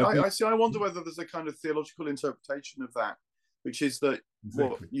thinking about I see. I wonder whether there's a kind of theological interpretation of that, which is that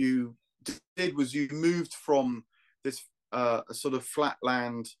what exactly. you did was you moved from this sort of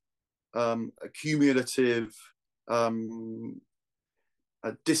flatland, accumulative,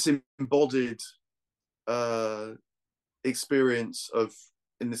 disembodied experience of,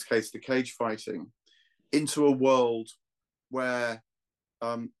 in this case, the cage fighting, into a world where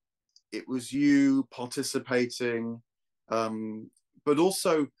it was you participating, but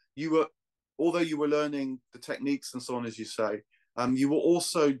also you were, although you were learning the techniques and so on, as you say, you were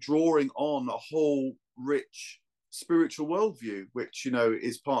also drawing on a whole rich spiritual worldview, which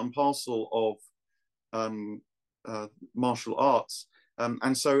is part and parcel of martial arts.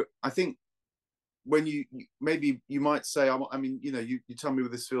 And so I think when you maybe you might say, I mean, you tell me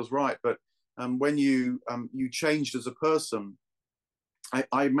whether this feels right, but when you changed as a person,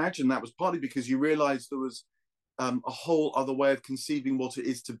 I imagine that was partly because you realized there was a whole other way of conceiving what it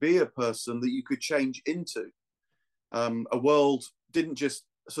is to be a person that you could change into. A world didn't just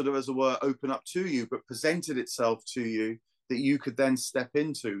sort of, as it were, open up to you, but presented itself to you that you could then step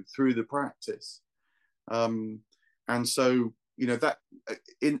into through the practice. And so, that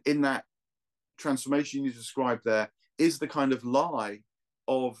in that transformation you described there is the kind of lie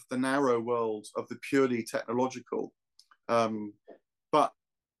of the narrow world of the purely technological. But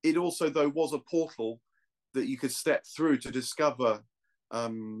it also, though, was a portal that you could step through to discover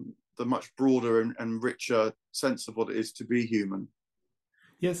the much broader and richer sense of what it is to be human.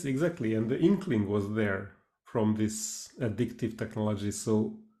 Yes, exactly. And the inkling was there from this addictive technology.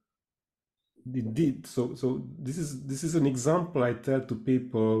 So it did. So this is an example I tell to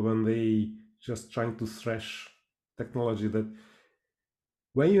people when they just trying to thresh technology, that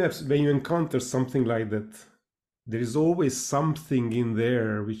when you encounter something like that, there is always something in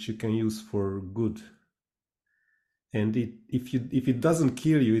there which you can use for good. And if it doesn't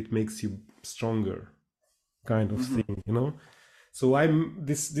kill you, it makes you stronger, kind of thing, So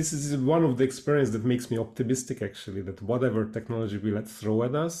this is one of the experiences that makes me optimistic, actually, that whatever technology we let throw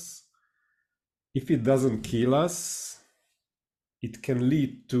at us, if it doesn't kill us, it can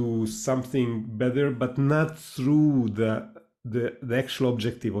lead to something better, but not through the actual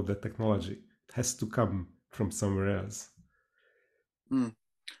objective of the technology. It has to come from somewhere else. Mm.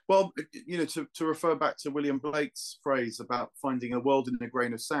 Well, to refer back to William Blake's phrase about finding a world in a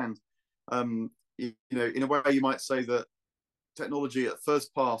grain of sand, in a way you might say that technology at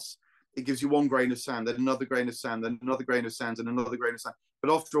first pass, it gives you one grain of sand, then another grain of sand, then another grain of sand, and another grain of sand.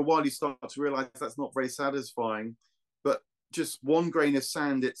 But after a while, you start to realize that's not very satisfying. But just one grain of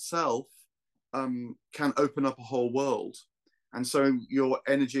sand itself can open up a whole world. And so your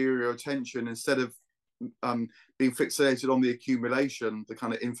energy or your attention, instead of being fixated on the accumulation, the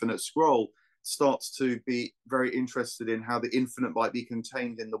kind of infinite scroll, starts to be very interested in how the infinite might be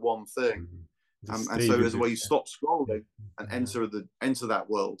contained in the one thing. And so as a way you stop scrolling and enter that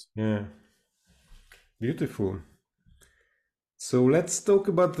world. Yeah, beautiful. So let's talk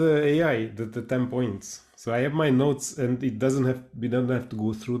about the AI, the 10 points. So I have my notes, and it doesn't have, we don't have to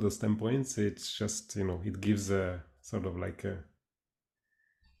go through those 10 points. It's just, it gives a sort of like a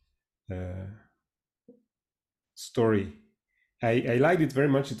story. I liked it very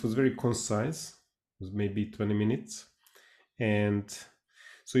much. It was very concise. It was maybe 20 minutes. And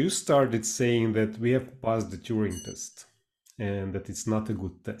so you started saying that we have passed the Turing test and that it's not a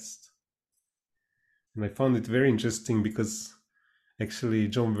good test. And I found it very interesting because actually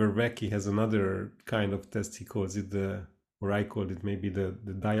John Vervaeke has another kind of test. He calls it or I called it maybe the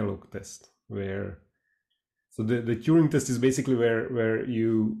dialogue test, so the Turing test is basically where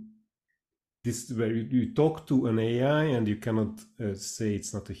you talk to an AI and you cannot say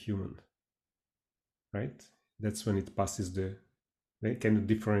it's not a human, right? That's when it passes they can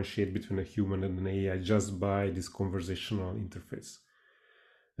differentiate between a human and an AI just by this conversational interface.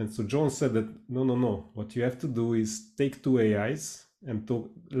 And so John said that no. What you have to do is take two AIs and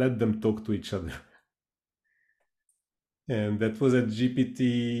let them talk to each other. And that was at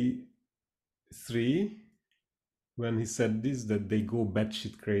GPT-3 when he said this, that they go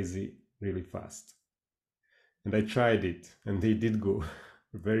batshit crazy really fast. And I tried it, and they did go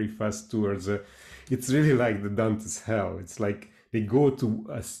very fast towards it's really like the Dante's hell. It's like they go to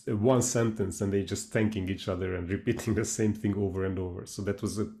one sentence and they just thanking each other and repeating the same thing over and over. So that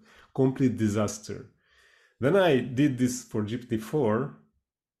was a complete disaster. Then I did this for GPT-4,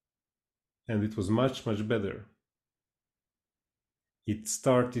 and it was much better. It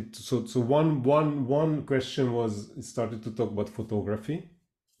started one question was, it started to talk about photography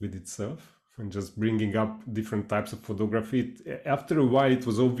with itself and just bringing up different types of photography. After a while it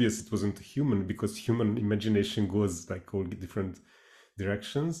was obvious it wasn't human, because human imagination goes like all different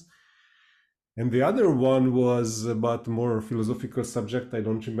directions. And the other one was about more philosophical subject, I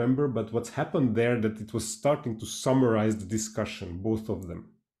don't remember, but what's happened there, that it was starting to summarize the discussion, both of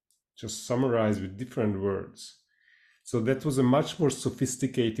them, just summarize with different words. So that was a much more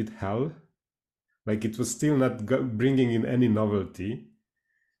sophisticated hell. Like it was still not bringing in any novelty,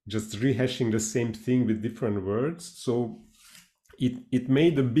 just rehashing the same thing with different words. So it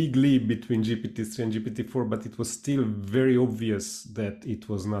made a big leap between GPT-3 and GPT-4, but it was still very obvious that it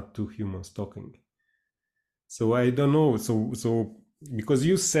was not two humans talking. So I don't know. So because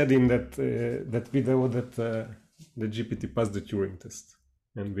you said in that video that the GPT passed the Turing test,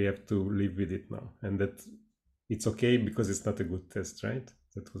 and we have to live with it now, and that it's okay because it's not a good test, right?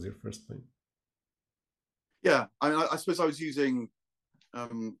 That was your first point. Yeah, I suppose I was using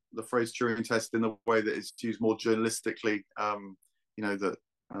the phrase Turing test in the way that it's used more journalistically. That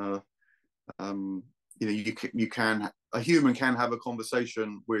a human can have a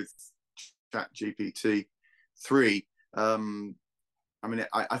conversation with Chat GPT-3. I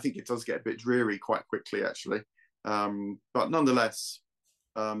think it does get a bit dreary quite quickly, actually. But nonetheless,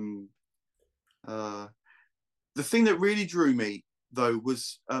 the thing that really drew me, though,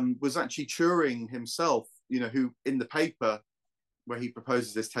 was actually Turing himself. Who in the paper where he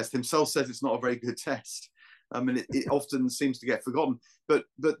proposes this test himself says it's not a very good test. And it often seems to get forgotten. But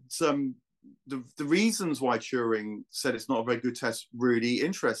the reasons why Turing said it's not a very good test really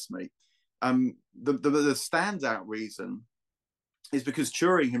interests me. The standout reason is because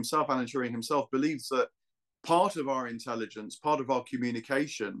Alan Turing himself, believes that part of our intelligence, part of our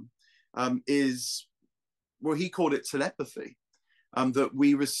communication, is, well, he called it telepathy, that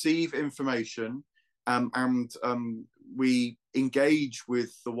we receive information and we engage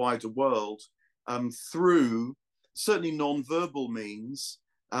with the wider world through certainly non-verbal means.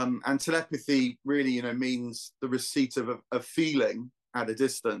 And telepathy really, means the receipt of a feeling at a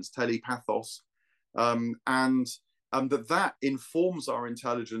distance, telepathos, and that informs our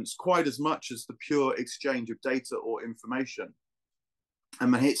intelligence quite as much as the pure exchange of data or information.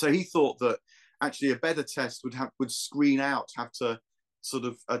 So he thought that actually a better test would screen out, have to sort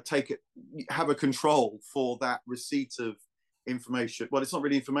of have a control for that receipt of information. Well, it's not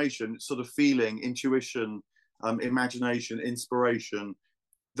really information, it's sort of feeling, intuition, imagination, inspiration,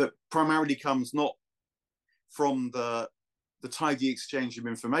 that primarily comes not from the tidy exchange of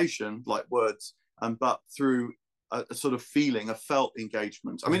information like words, but through a sort of feeling, a felt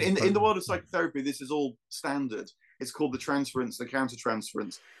engagement. I mean, in the world of psychotherapy, this is all standard. It's called the transference, the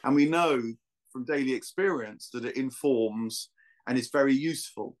countertransference, and we know from daily experience that it informs and is very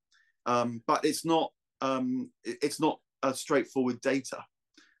useful. But it's not a straightforward data.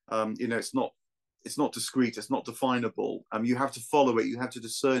 It's not discrete, it's not definable. You have to follow it, you have to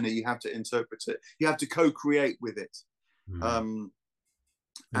discern it, you have to interpret it, you have to co-create with it. I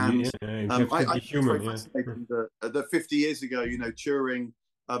think it's very fascinating that 50 years ago, Turing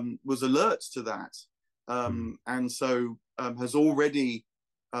was alert to that. And so has already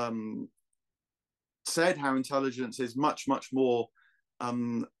said how intelligence is much, much more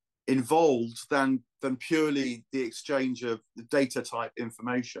involved than purely the exchange of data type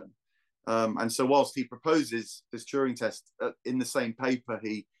information. And so whilst he proposes this Turing test in the same paper,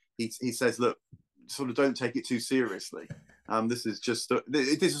 he says, look, sort of don't take it too seriously. This is just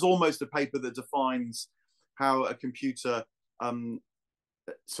this is almost a paper that defines how a computer,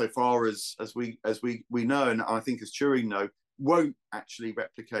 so far as we know, and I think as Turing know, won't actually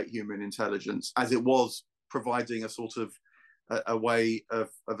replicate human intelligence, as it was providing a sort of a way of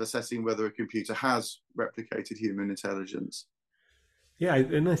assessing whether a computer has replicated human intelligence. Yeah,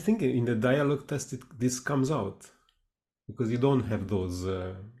 and I think in the dialogue test this comes out, because you don't have those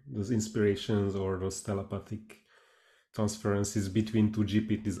inspirations or those telepathic transferences between two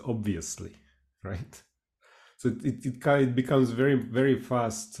GPTs, obviously, right? So it becomes very, very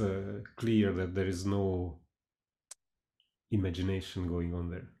fast clear that there is no imagination going on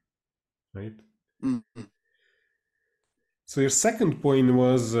there, right? Mm-hmm. So your second point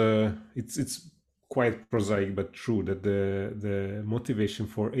was it's quite prosaic but true, that the motivation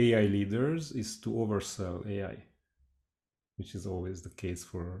for AI leaders is to oversell AI, which is always the case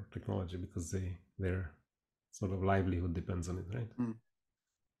for technology because their sort of livelihood depends on it, right? Mm.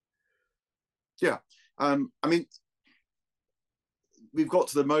 Yeah, I mean, we've got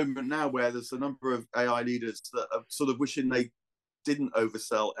to the moment now where there's a number of AI leaders that are sort of wishing they didn't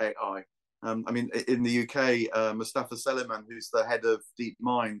oversell AI. I mean, in the UK, Mustafa Seliman, who's the head of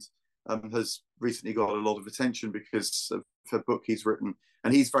DeepMind, has recently got a lot of attention because of a book he's written,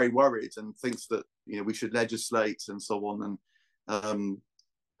 and he's very worried and thinks that we should legislate and so on, and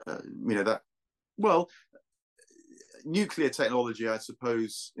that, well, nuclear technology, I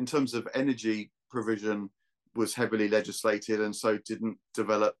suppose, in terms of energy provision, was heavily legislated and so didn't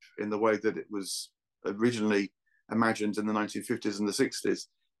develop in the way that it was originally imagined in the 1950s and the 60s.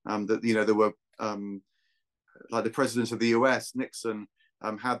 That there were like the president of the US, Nixon,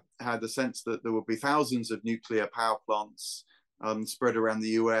 had the sense that there would be thousands of nuclear power plants spread around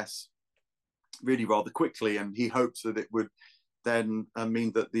the US really rather quickly, and he hoped that it would then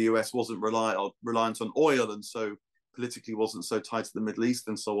mean that the US wasn't reliant on oil, and so politically wasn't so tied to the Middle East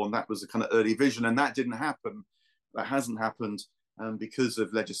and so on. That was a kind of early vision, and that didn't happen. That hasn't happened because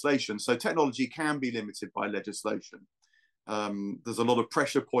of legislation. So technology can be limited by legislation. There's a lot of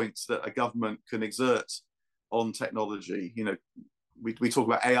pressure points that a government can exert on technology. We talk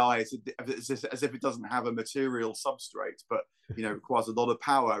about AI as if it doesn't have a material substrate, but it requires a lot of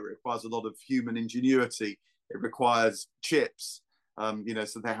power. It requires a lot of human ingenuity. It requires chips.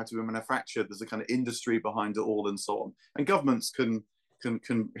 So they have to be manufactured. There's a kind of industry behind it all, and so on. And governments can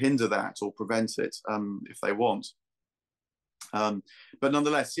hinder that or prevent it if they want. But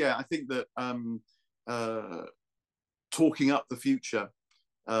nonetheless, yeah, I think that talking up the future,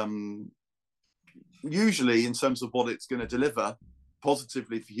 usually in terms of what it's going to deliver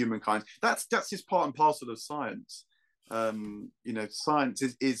positively for humankind, that's just part and parcel of science. Science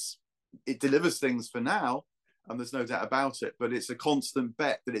is it delivers things for now, and there's no doubt about it, but it's a constant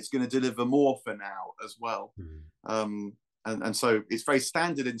bet that it's going to deliver more for now as well. And so it's very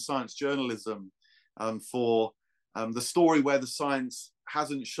standard in science journalism for the story where the science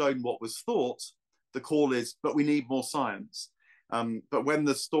hasn't shown what was thought, the call is, but we need more science. But when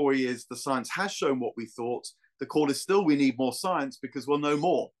the story is the science has shown what we thought, the call is still we need more science because we'll know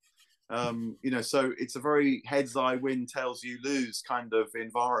more. So it's a very heads I win, tails you lose kind of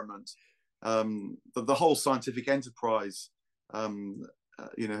environment. The whole scientific enterprise,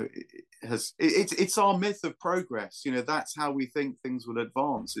 it's our myth of progress. That's how we think things will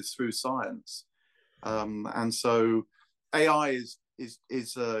advance, is through science. And so AI is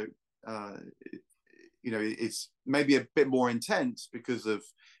it's maybe a bit more intense because of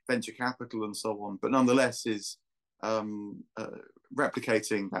venture capital and so on, but nonetheless is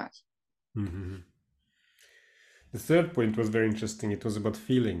replicating that. Mm-hmm. The third point was very interesting. It was about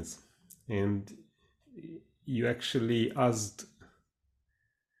feelings, and you actually asked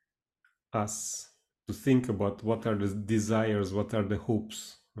us to think about what are the desires, what are the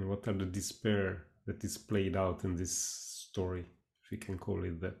hopes, and what are the despair that is played out in this story, if we can call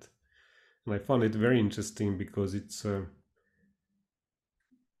it that. And I found it very interesting because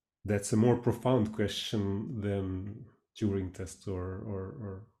that's a more profound question than Turing test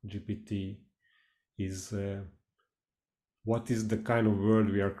or GPT. Is what is the kind of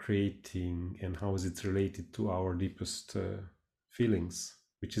world we are creating, and how is it related to our deepest feelings,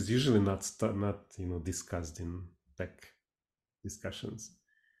 which is usually not discussed in tech discussions.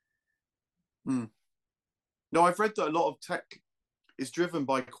 No, I've read that a lot of tech is driven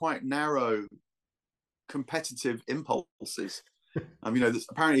by quite narrow competitive impulses.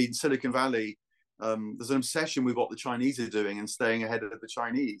 Apparently in Silicon Valley, there's an obsession with what the Chinese are doing and staying ahead of the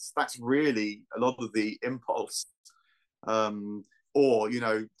Chinese. That's really a lot of the impulse. Or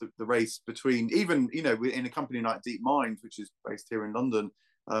the race between, even in a company like DeepMind, which is based here in London,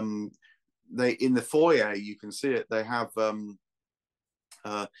 they, in the foyer, you can see it, they have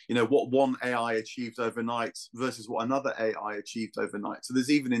what one AI achieved overnight versus what another AI achieved overnight. So there's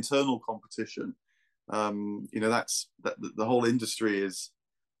even internal competition. That's the whole industry is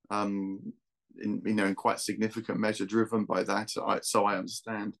in quite significant measure driven by that. So I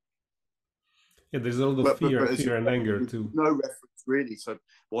understand. Yeah, there's a lot of fear and anger too. No reference really to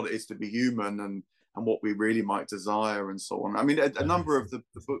what it is to be human and what we really might desire and so on. I mean, a number of the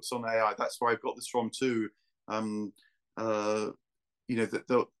books on AI, that's where I've got this from too. That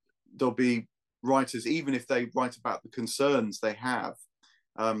there'll be writers, even if they write about the concerns they have,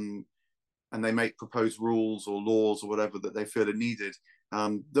 and they make proposed rules or laws or whatever that they feel are needed,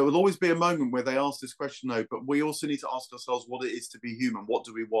 there will always be a moment where they ask this question, though, but we also need to ask ourselves what it is to be human. What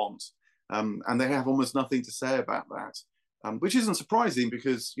do we want? And they have almost nothing to say about that, which isn't surprising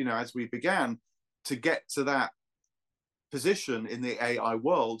because, as we began, to get to that position in the AI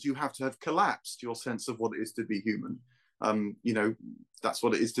world, you have to have collapsed your sense of what it is to be human. That's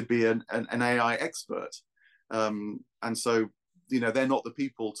what it is to be an AI expert. And so, they're not the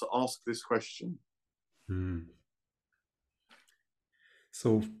people to ask this question.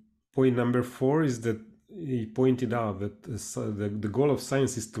 So point number 4 is that he pointed out that the goal of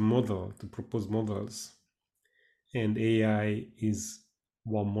science is to propose models, and AI is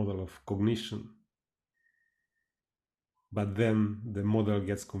one model of cognition. But then the model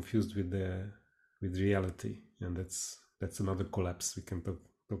gets confused with reality, and that's another collapse. We can talk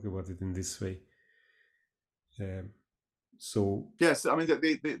about it in this way. So yes, I mean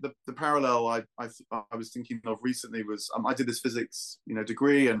the parallel I was thinking of recently was I did this physics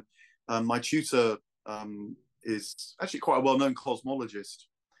degree, and my tutor is actually quite a well-known cosmologist,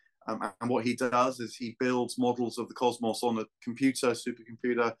 and what he does is he builds models of the cosmos on a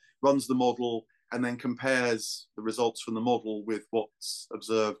supercomputer, runs the model, and then compares the results from the model with what's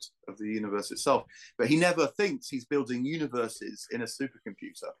observed of the universe itself. But he never thinks he's building universes in a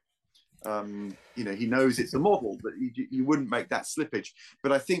supercomputer. He knows it's a model, but you wouldn't make that slippage.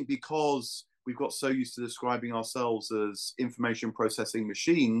 But I think because we've got so used to describing ourselves as information processing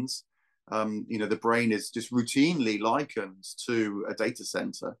machines, the brain is just routinely likened to a data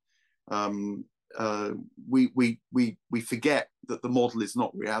center. We forget that the model is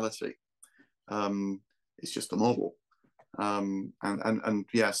not reality. It's just a model.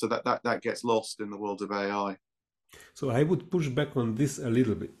 So that gets lost in the world of AI. So I would push back on this a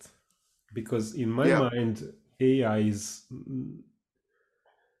little bit, because in my mind, AI is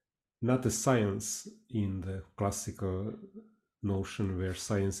not a science in the classical notion where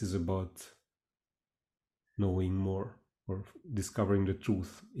science is about knowing more or discovering the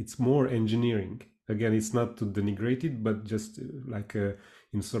truth. It's more engineering. Again, it's not to denigrate it, but just like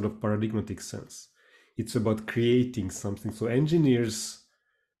in sort of paradigmatic sense. It's about creating something. So engineers,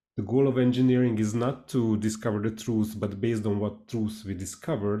 the goal of engineering is not to discover the truth, but based on what truth we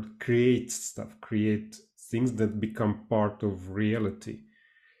discovered, create stuff, create things that become part of reality.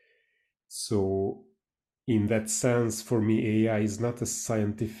 So in that sense, for me, AI is not a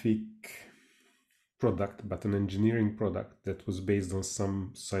scientific product, but an engineering product that was based on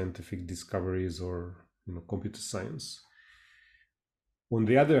some scientific discoveries or computer science. On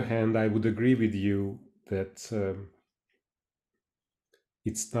the other hand, I would agree with you that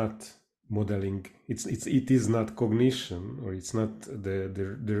it's not modeling. It is not cognition, or it's not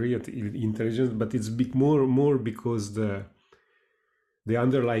the real intelligence, but it's more because the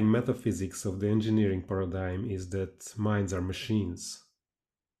underlying metaphysics of the engineering paradigm is that minds are machines.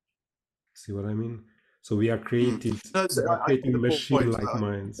 See what I mean? So we are creating machine-like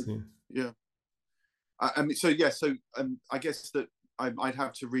minds. Yeah. I mean, so I guess that I'd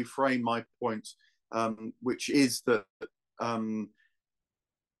have to reframe my point, which is that the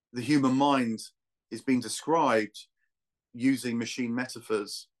human mind is being described using machine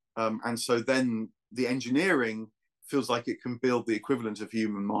metaphors, and so then the engineering feels like it can build the equivalent of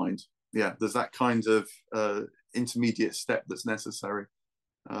human mind. Yeah, there's that kind of intermediate step that's necessary.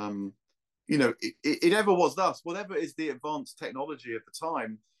 It ever was thus. Whatever is the advanced technology of the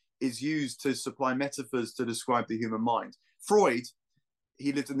time is used to supply metaphors to describe the human mind. Freud,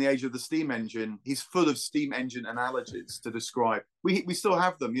 he lived in the age of the steam engine. He's full of steam engine analogies to describe. We still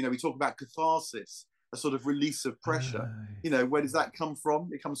have them. We talk about catharsis, a sort of release of pressure. Where does that come from?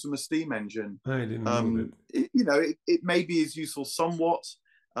 It comes from a steam engine. I didn't know that. It maybe is useful somewhat,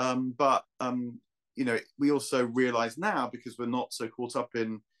 but we also realize now, because we're not so caught up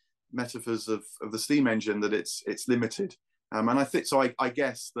in metaphors of the steam engine, that it's limited. And I think so. I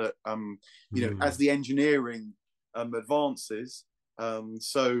guess that as the engineering advances,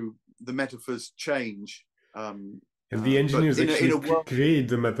 so the metaphors change. And the engineers actually create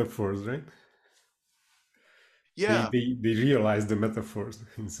the metaphors, right? Yeah, they realize the metaphors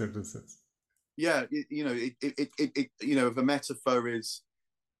in certain sense. Yeah, if a metaphor is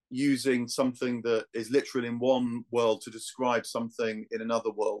using something that is literal in one world to describe something in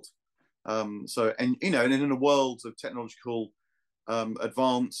another world. And in a world of technological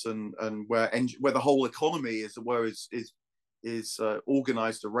advance and where the whole economy is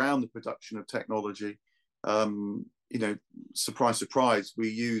organized around the production of technology, surprise, surprise, we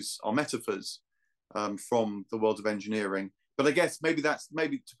use our metaphors from the world of engineering. But I guess maybe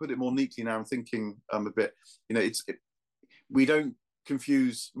to put it more neatly now, I'm thinking a bit, we don't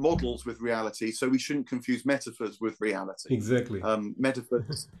confuse models with reality, so we shouldn't confuse metaphors with reality. Exactly.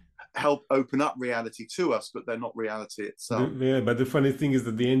 Metaphors help open up reality to us, but they're not reality itself. But the funny thing is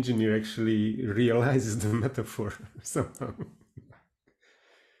that the engineer actually realizes the metaphor somehow.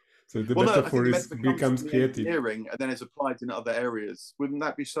 So the metaphor becomes creative. Engineering and then is applied in other areas. Wouldn't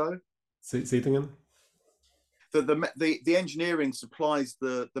that be so? Say it again. The engineering supplies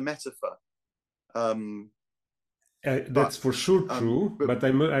the metaphor. That's for sure true, but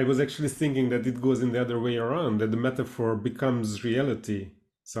I was actually thinking that it goes in the other way around, that the metaphor becomes reality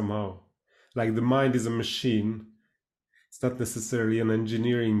somehow. Like the mind is a machine. It's not necessarily an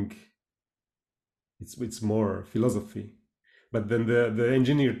engineering. It's more philosophy. But then the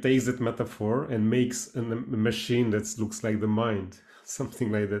engineer takes that metaphor and makes a machine that looks like the mind,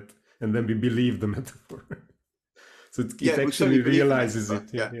 something like that. And then we believe the metaphor. So it actually realizes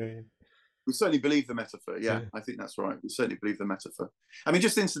it. Yeah. We certainly believe the metaphor. Yeah, I think that's right. We certainly believe the metaphor. I mean,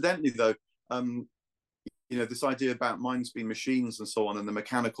 just incidentally, though, this idea about minds being machines and so on, and the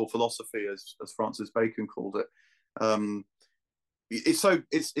mechanical philosophy, as Francis Bacon called it,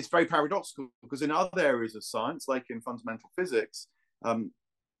 it's very paradoxical, because in other areas of science, like in fundamental physics,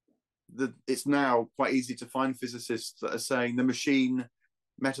 it's now quite easy to find physicists that are saying the machine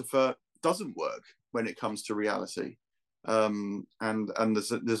metaphor doesn't work when it comes to reality. And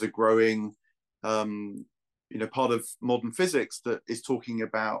there's a growing part of modern physics that is talking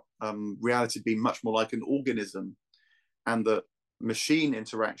about reality being much more like an organism, and that machine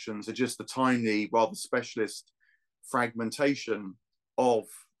interactions are just a tiny, rather specialist fragmentation of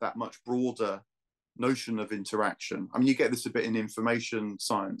that much broader notion of interaction. I mean, you get this a bit in information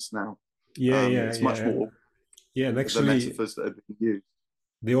science now. It's much more. Yeah, and actually, the metaphors that are being used.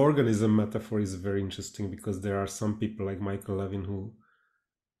 The organism metaphor is very interesting, because there are some people like Michael Levin who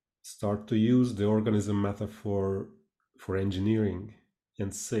start to use the organism metaphor for engineering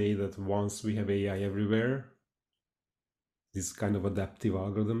and say that once we have AI everywhere, these kind of adaptive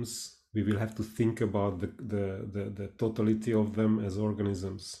algorithms, we will have to think about the totality of them as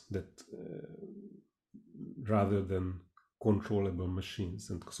organisms, that rather than controllable machines.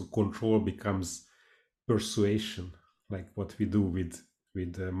 And so control becomes persuasion, like what we do with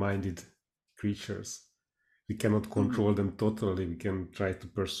minded creatures. We cannot control them totally. We can try to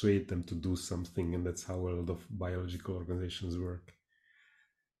persuade them to do something, and that's how a lot of biological organizations work.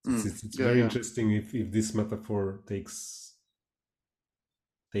 It's very interesting if this metaphor takes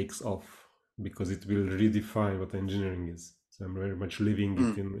off, because it will redefine what engineering is. So I'm very much living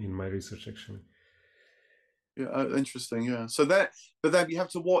it in my research, actually. Yeah, interesting. Yeah. But then you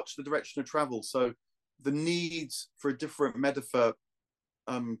have to watch the direction of travel. So the need for a different metaphor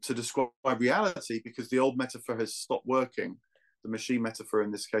to describe reality, because the old metaphor has stopped working. The machine metaphor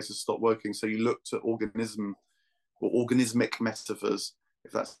in this case has stopped working. So you look to organism or organismic metaphors,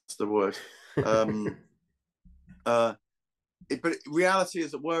 if that's the word. But reality,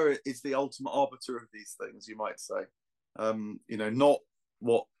 as it were, is the ultimate arbiter of these things, you might say. Not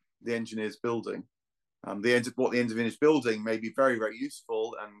what the engineer is building. What the engineer is building may be very, very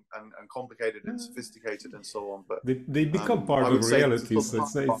useful and complicated and sophisticated and so on. But they become part of reality. So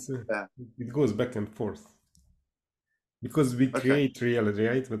it goes back and forth, because we create reality,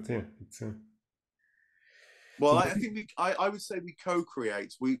 right? But it's. Well, I think I would say we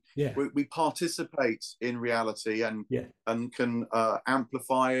co-create. We participate in reality and can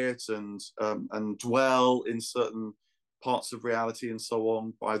amplify it and dwell in certain parts of reality and so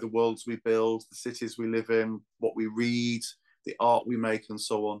on, by the worlds we build, the cities we live in, what we read, the art we make, and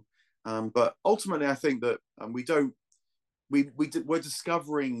so on. But ultimately, I think that we're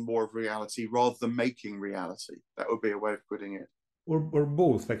discovering more of reality rather than making reality. That would be a way of putting it. or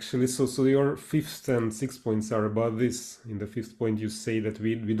both actually. So your fifth and sixth points are about this. In the fifth point, you say that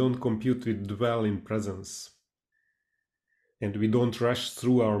we don't compute, we dwell in presence, and we don't rush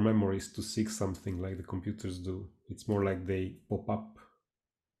through our memories to seek something like the computers do. It's more like they pop up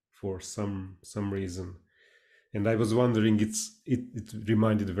for some reason. And I was wondering, it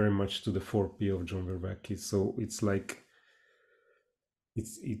reminded very much to the 4P of John Vervaeke. So it's like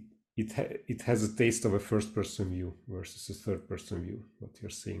it has a taste of a first person view versus a third person view. What you're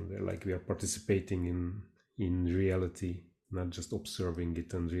saying there, like we are participating in reality, not just observing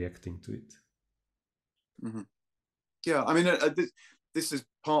it and reacting to it. Mm-hmm. Yeah, I mean, this is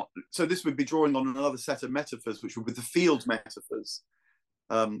part. So this would be drawing on another set of metaphors, which would be the field metaphors.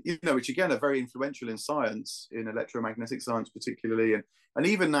 Which again are very influential in science, in electromagnetic science particularly, and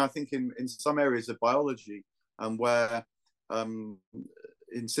even now I think in some areas of biology, where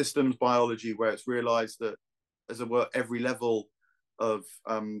in systems biology, where it's realized that, as it were, every level of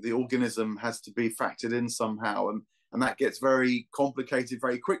the organism has to be factored in somehow, and that gets very complicated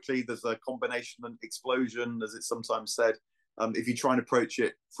very quickly. There's a combination and explosion, as it's sometimes said, if you try and approach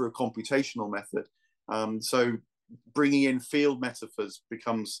it through a computational method. So bringing in field metaphors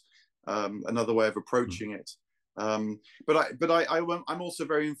becomes another way of approaching it. I'm also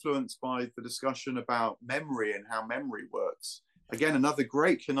very influenced by the discussion about memory and how memory works. Again, another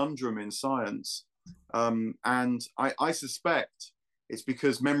great conundrum in science. And I suspect it's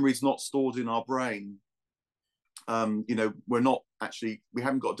because memory is not stored in our brain. We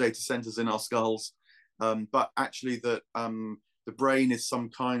haven't got data centers in our skulls, but actually that the brain is some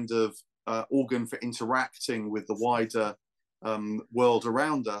kind of organ for interacting with the wider world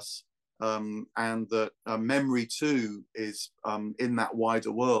around us, and that memory too is in that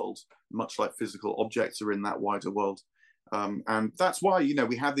wider world, much like physical objects are in that wider world. And that's why,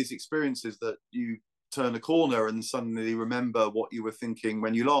 we have these experiences that you turn a corner and suddenly remember what you were thinking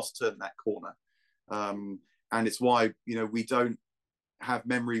when you last turned that corner. And it's why, we don't have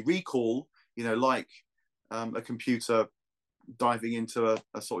memory recall, like a computer diving into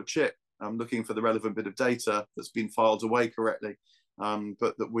a sort of chip, looking for the relevant bit of data that's been filed away correctly,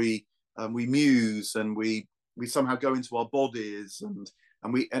 but that we muse and we somehow go into our bodies, and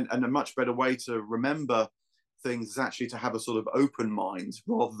a much better way to remember things is actually to have a sort of open mind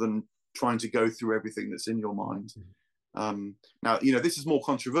rather than trying to go through everything that's in your mind. Now, this is more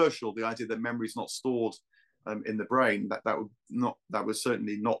controversial, the idea that memory is not stored in the brain. That would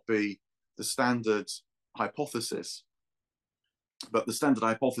certainly not be the standard hypothesis. But the standard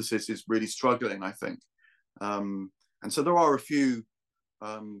hypothesis is really struggling, I think. And so there are a few,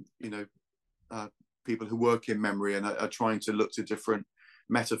 people who work in memory and are trying to look to different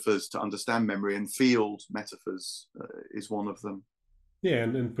metaphors to understand memory, and field metaphors is one of them. Yeah,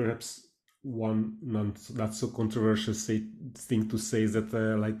 and perhaps one not so controversial thing to say is that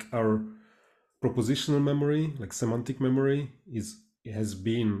like our propositional memory, like semantic memory, has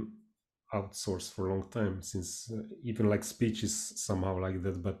been outsourced for a long time, since even like speech is somehow like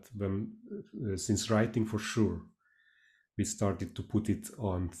that, but when since writing, for sure, we started to put it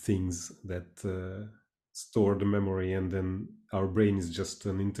on things that store the memory, and then our brain is just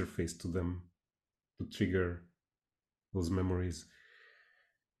an interface to them to trigger those memories.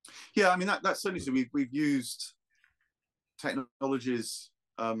 Yeah, I mean, that's certainly so. We've used technologies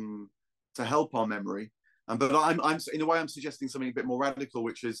to help our memory, but I'm in a way I'm suggesting something a bit more radical,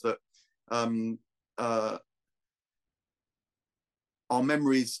 which is that our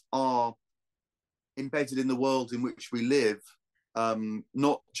memories are embedded in the world in which we live,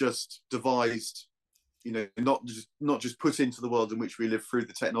 not just devised, not just put into the world in which we live through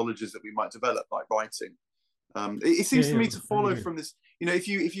the technologies that we might develop, like writing. It seems to me to follow from this,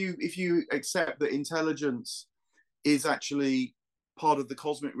 if you accept that intelligence is actually part of the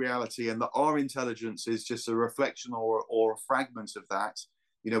cosmic reality, and that our intelligence is just a reflection or a fragment of that,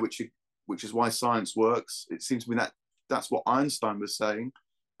 which is why science works. It seems to me that that's what Einstein was saying,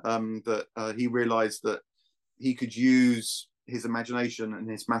 that he realized that he could use his imagination and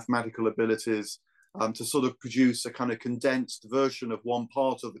his mathematical abilities to sort of produce a kind of condensed version of one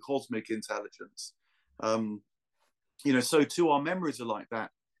part of the cosmic intelligence. So too our memories are like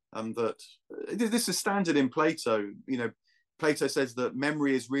that. That this is standard in Plato. Plato says that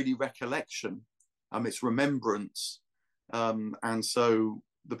memory is really recollection, it's remembrance, and so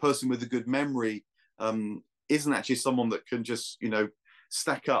the person with a good memory isn't actually someone that can just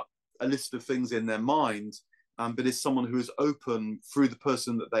stack up a list of things in their mind, but is someone who is open through the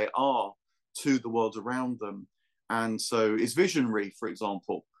person that they are to the world around them, and so is visionary, for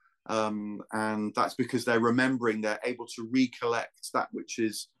example. And that's because they're remembering, they're able to recollect that which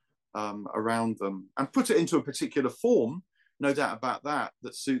is around them and put it into a particular form, no doubt about that,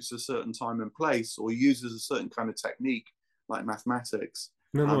 that suits a certain time and place or uses a certain kind of technique like mathematics.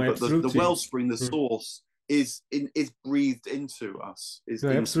 No, no, But the absolutely. wellspring, the source, is breathed into us, is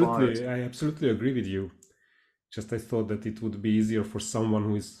No, inspired. absolutely. I absolutely agree with you. Just I thought that it would be easier for someone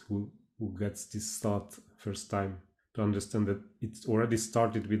who gets this thought first time to understand that it's already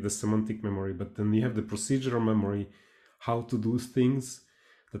started with the semantic memory, but then you have the procedural memory, how to do things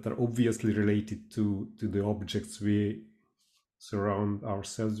that are obviously related to the objects we surround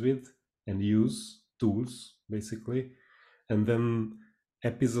ourselves with and use tools basically, and then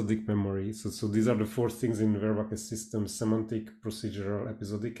episodic memory. So these are the four things in Vervake's system: semantic, procedural,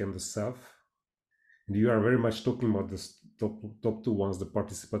 episodic, and the self. And you are very much talking about the top two ones, the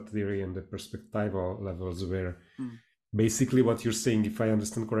participatory and the perspectival levels, where basically what you're saying, if I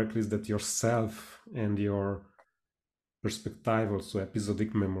understand correctly, is that yourself and your perspectival, so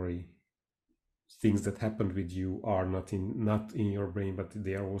episodic memory, things that happened with you are not in your brain, but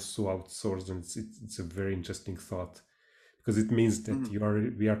they are also outsourced. And it's a very interesting thought, because it means that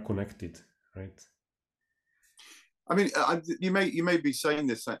we are connected, right? I mean, you may be saying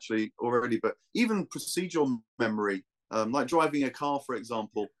this actually already, but even procedural memory, like driving a car, for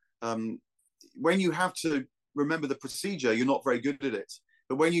example, when you have to remember the procedure, you're not very good at it.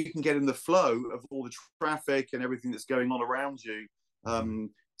 But when you can get in the flow of all the traffic and everything that's going on around you,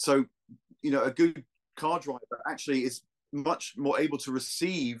 so a good car driver actually is much more able to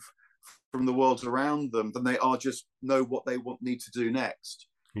receive from the world around them than they are just know what they need to do next.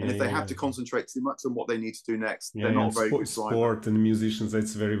 And if they have to concentrate too much on what they need to do next, they're not a very good driver. Sport and musicians,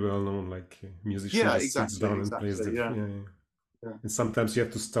 it's very well known. Like musician just sits down and plays the yeah. And sometimes you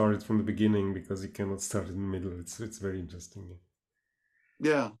have to start it from the beginning because you cannot start in the middle. It's very interesting.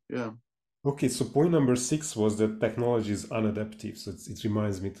 Yeah. Okay, so point number 6 was that technology is unadaptive. So it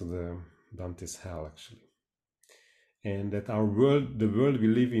reminds me to the Dante's Hell, actually. And that the world we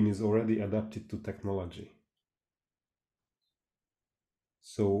live in, is already adapted to technology.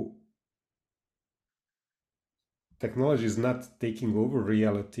 So technology is not taking over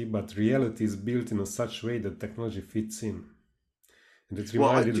reality, but reality is built in a such way that technology fits in. And it's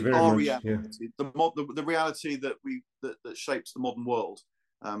reminded very much, reality, the reality that shapes the modern world,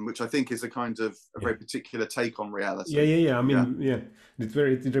 which I think is a kind of a very particular take on reality. Yeah. I mean,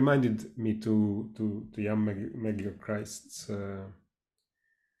 it reminded me to Jan Magyar Christ's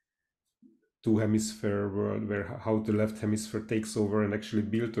two-hemisphere world, where how the left hemisphere takes over and actually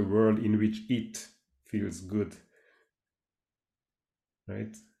build a world in which it feels good,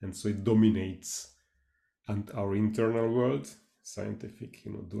 right? And so it dominates and our internal world, scientific,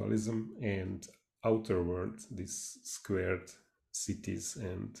 dualism, and outer world, these squared cities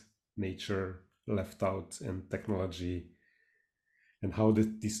and nature left out and technology, and how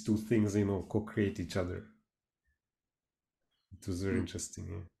these two things, co-create each other. It was very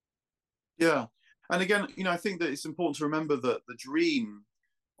interesting. Yeah. And again, I think that it's important to remember that the dream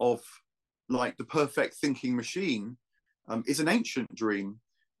of like the perfect thinking machine is an ancient dream.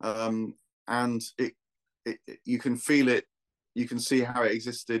 And you can feel it, you can see how it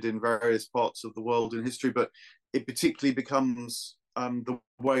existed in various parts of the world in history, but it particularly becomes the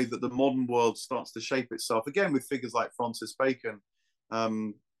way that the modern world starts to shape itself, again, with figures like Francis Bacon.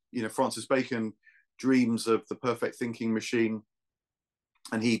 Francis Bacon dreams of the perfect thinking machine,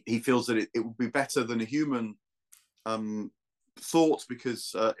 and he feels that it would be better than a human thought,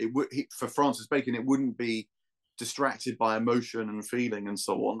 because for Francis Bacon, it wouldn't be distracted by emotion and feeling and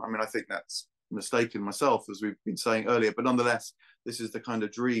so on. I mean, I think that's mistaken myself, as we've been saying earlier, but nonetheless, this is the kind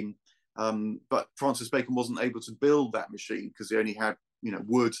of dream. But Francis Bacon wasn't able to build that machine because he only had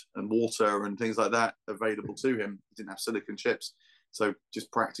wood and water and things like that available to him. He didn't have silicon chips, so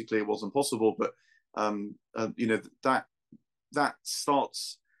just practically it wasn't possible. But that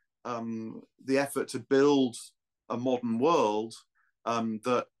starts the effort to build a modern world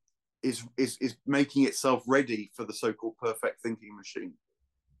that is making itself ready for the so-called perfect thinking machine.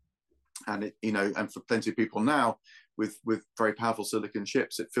 And and for plenty of people now with very powerful silicon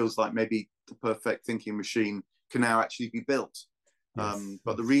chips, it feels like maybe the perfect thinking machine can now actually be built.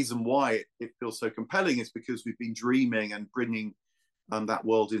 But the reason why it feels so compelling is because we've been dreaming and bringing that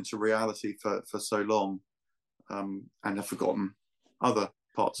world into reality for so long, and have forgotten other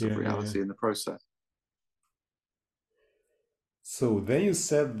parts of reality in the process. So then you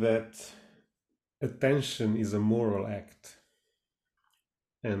said that attention is a moral act,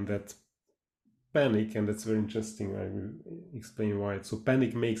 and that panic, and that's very interesting, I will explain why. So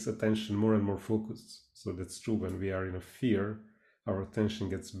panic makes attention more and more focused. So that's true. When we are in a fear, our attention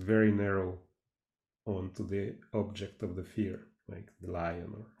gets very narrow onto the object of the fear, like the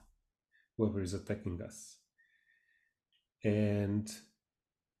lion or whoever is attacking us. And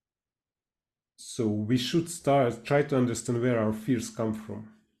so we should try to understand where our fears come from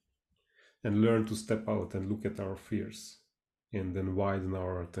and learn to step out and look at our fears and then widen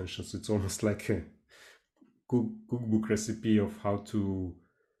our attention. So it's almost like a cookbook recipe of how to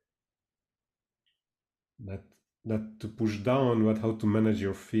not to push down, but how to manage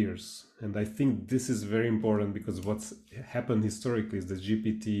your fears. And I think this is very important, because what's happened historically is that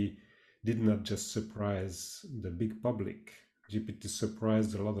GPT did not just surprise the big public. GPT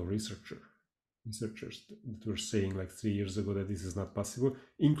surprised a lot of researchers that were saying like 3 years ago that this is not possible,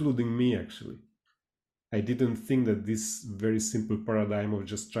 including me actually. I didn't think that this very simple paradigm of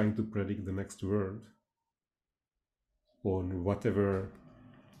just trying to predict the next word on whatever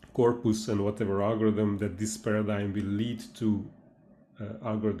corpus and whatever algorithm, that this paradigm will lead to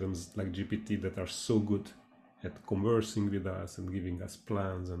algorithms like GPT that are so good at conversing with us and giving us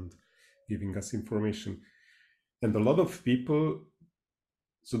plans and giving us information. And a lot of people,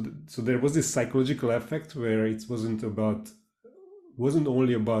 so there was this psychological effect where it wasn't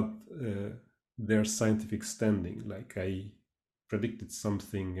only about their scientific standing, like I predicted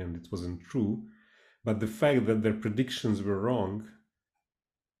something and it wasn't true, but the fact that their predictions were wrong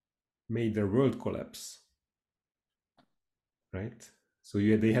made their world collapse, right? So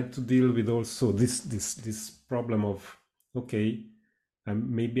they had to deal with also this problem of, okay,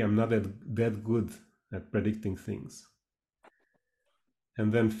 maybe I'm not that good at predicting things.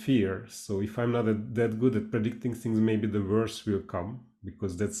 And then fear. So if I'm not that good at predicting things, maybe the worst will come,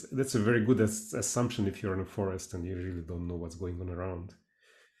 because that's a very good assumption if you're in a forest and you really don't know what's going on around.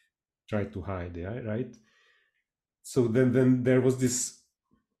 Try to hide, yeah, right? So then there was this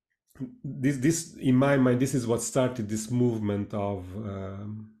in my mind, this is what started this movement of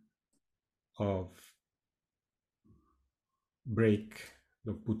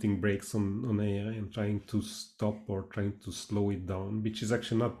putting brakes on AI and trying to stop or trying to slow it down, which is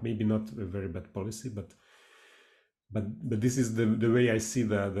actually maybe not a very bad policy, but this is the way I see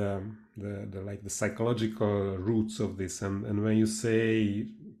the like the psychological roots of this. And when you say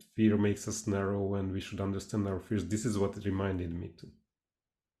fear makes us narrow and we should understand our fears, this is what it reminded me to.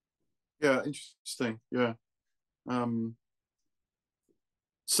 Yeah, interesting. Yeah.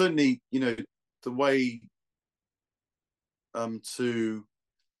 Certainly, the way to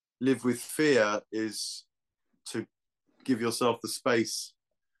live with fear is to give yourself the space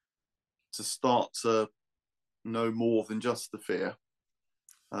to start to know more than just the fear.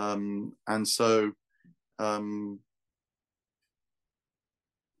 And so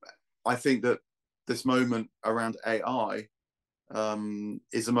I think that this moment around AI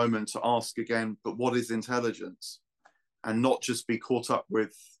is a moment to ask again, but what is intelligence? And not just be caught up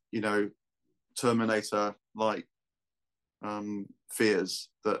with, Terminator like fears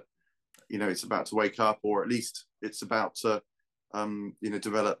that, it's about to wake up, or at least it's about to,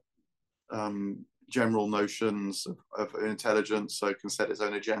 develop general notions of intelligence, so it can set its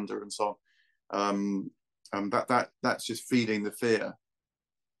own agenda and so on. That's just feeding the fear.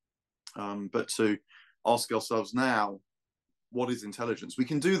 But to ask ourselves now, what is intelligence? We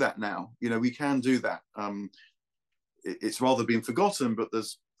can do that now. We can do that. It's rather been forgotten, but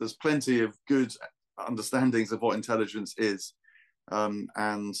there's plenty of good understandings of what intelligence is,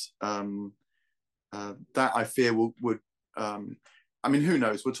 and that I fear would. I mean, who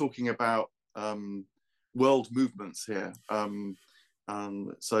knows? We're talking about world movements here,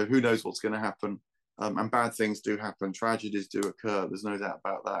 so who knows what's going to happen? And bad things do happen. Tragedies do occur. There's no doubt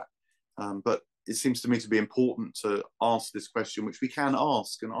about that. But it seems to me to be important to ask this question, which we can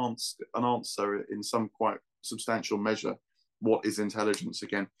ask and answer in some quite substantial measure. What is intelligence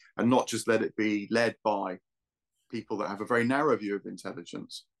again? And not just let it be led by people that have a very narrow view of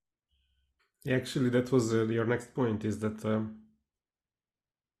intelligence. Actually, that was your next point, is that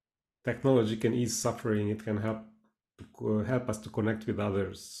technology can ease suffering. It can help us to connect with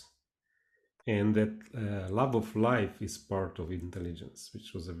others, and that love of life is part of intelligence,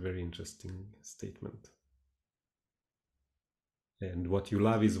 which was a very interesting statement. And what you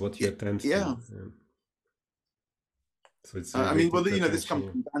love is what you attend to. So it's I mean, well, this comes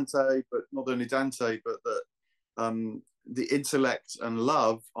from Dante, but not only Dante, but that the intellect and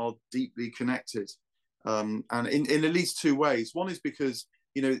love are deeply connected, and in at least two ways. One is because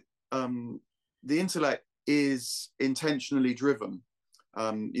the intellect is intentionally driven.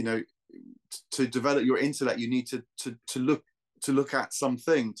 To develop your intellect, you need to look at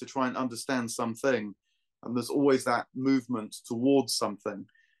something, to try and understand something, and there's always that movement towards something.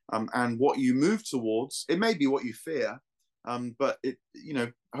 And what you move towards, it may be what you fear, but it,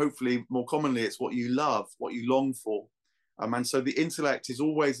 hopefully more commonly, it's what you love, what you long for. And so the intellect is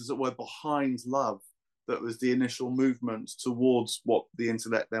always, as it were, behind love. that was the initial movement towards what the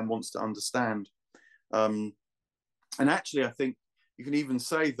intellect then wants to understand. And actually, I think you can even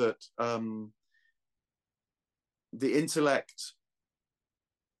say that the intellect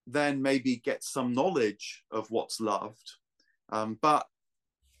then maybe gets some knowledge of what's loved, but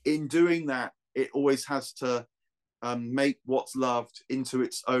in doing that, it always has to make what's loved into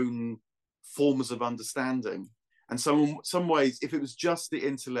its own forms of understanding. And so in some ways, if it was just the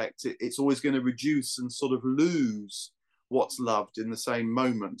intellect, it's always going to reduce and sort of lose what's loved in the same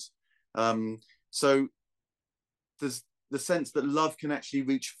moment. So there's the sense that love can actually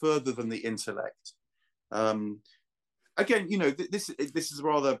reach further than the intellect. Again, this is a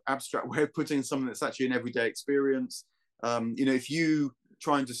rather abstract way of putting something that's actually an everyday experience. If you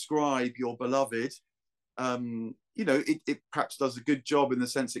try and describe your beloved, it perhaps does a good job in the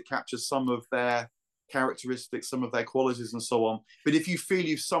sense it captures some of their characteristics, some of their qualities, and so on. But if you feel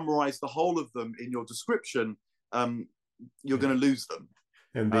you've summarized the whole of them in your description, you're going to lose them.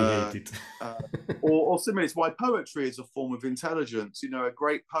 And they hate it. or similarly, it's why poetry is a form of intelligence. A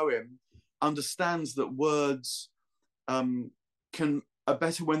great poem understands that words are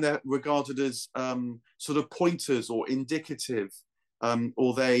better when they're regarded as sort of pointers or indicative,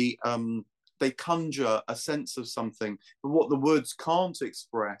 or they conjure a sense of something. But what the words can't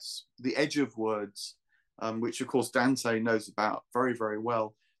express, the edge of words, which of course Dante knows about very, very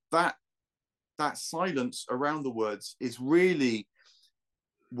well, that silence around the words is really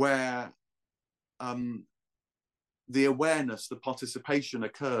where the awareness, the participation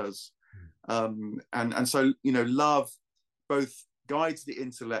occurs. And so, love both guides the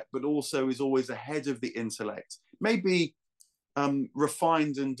intellect, but also is always ahead of the intellect, maybe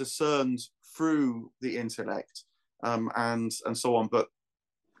refined and discerned through the intellect, and so on. But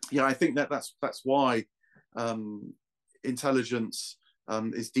yeah, I think that's why intelligence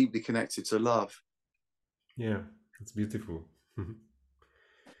is deeply connected to love. Yeah, it's beautiful.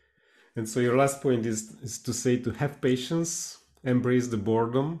 And so your last point is to say to have patience, embrace the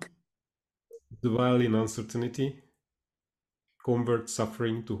boredom, dwell in uncertainty, convert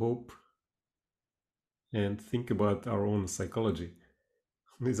suffering to hope, and think about our own psychology.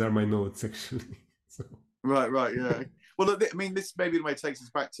 These are my notes, actually. So. Right, yeah. Well, I mean, this maybe in a way takes us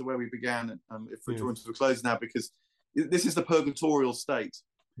back to where we began, if we're drawing to a close now, because this is the purgatorial state.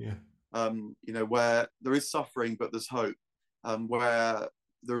 Yeah. Where there is suffering, but there's hope. Where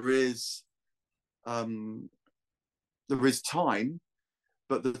there is time,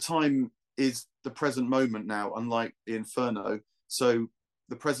 but the time is the present moment now, unlike the Inferno. So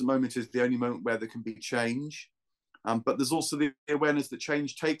the present moment is the only moment where there can be change. But there's also the awareness that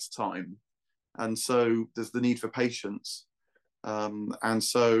change takes time. And so there's the need for patience. And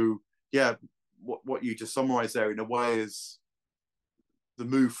so, yeah, what you just summarized there in a way is the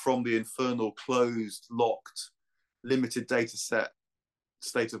move from the infernal, closed, locked, limited data set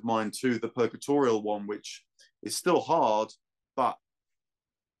state of mind to the purgatorial one, which is still hard, but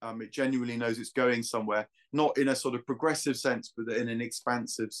it genuinely knows it's going somewhere, not in a sort of progressive sense, but in an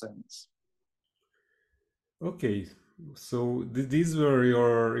expansive sense. Okay, so these were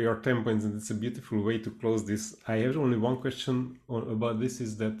your 10 points, and it's a beautiful way to close this. I have only one question about this,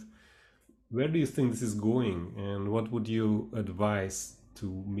 is that where do you think this is going, and what would you advise to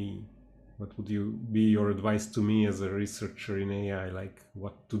me? What would be your advice to me as a researcher in AI, like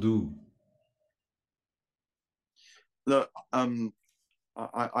what to do? Look,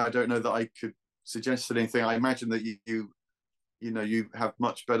 I don't know that I could suggest anything. I imagine that you have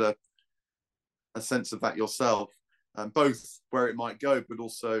much better a sense of that yourself, both where it might go, but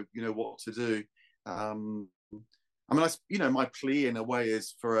also what to do. I mean, my plea in a way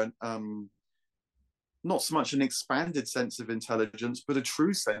is for an not so much an expanded sense of intelligence, but a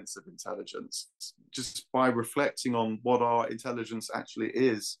true sense of intelligence, just by reflecting on what our intelligence actually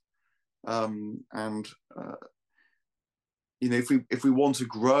is. If we want to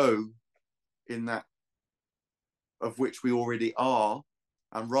grow in that of which we already are,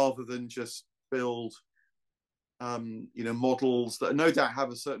 and rather than just build models that no doubt have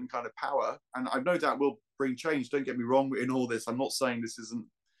a certain kind of power, and I no doubt will bring change, don't get me wrong in all this, I'm not saying this isn't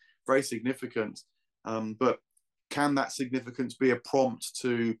very significant, but can that significance be a prompt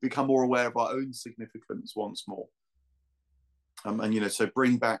to become more aware of our own significance once more? So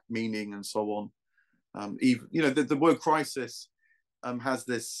bring back meaning and so on. Even the word crisis has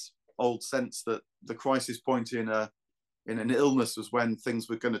this old sense that the crisis point in an illness was when things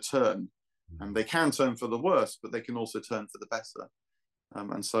were going to turn, and they can turn for the worse, but they can also turn for the better.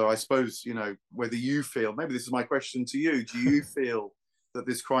 And so I suppose whether you feel, maybe this is my question to you, do you feel that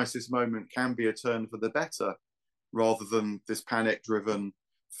this crisis moment can be a turn for the better, rather than this panic-driven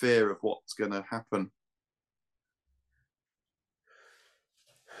fear of what's going to happen?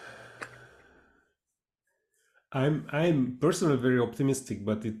 I'm personally very optimistic,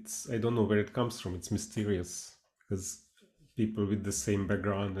 but it's I don't know where it comes from. It's mysterious because people with the same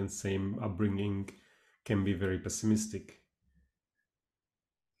background and same upbringing can be very pessimistic.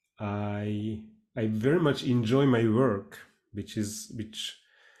 I I very much enjoy my work, which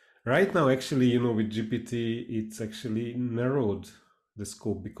right now actually, with GPT it's actually narrowed the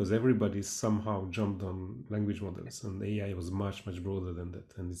scope because everybody somehow jumped on language models, and AI was much broader than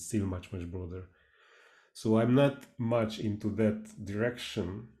that, and it's still much broader. So I'm not much into that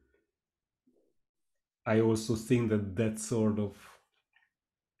direction. I also think that that sort of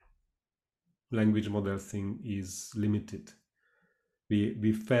language model thing is limited.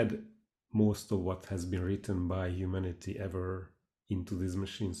 We fed most of what has been written by humanity ever into these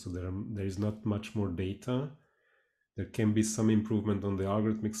machines, so there is not much more data. There can be some improvement on the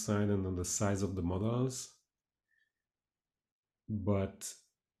algorithmic side and on the size of the models, but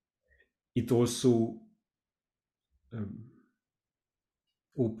it also um,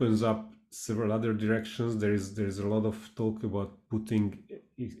 opens up several other directions. There is a lot of talk about putting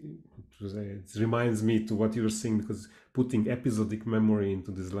it reminds me to what you're saying, because putting episodic memory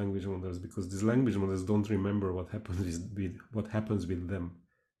into these language models, because these language models don't remember what happens with what happens with them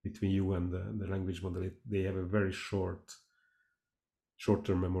between you and the language model. They have a very short-term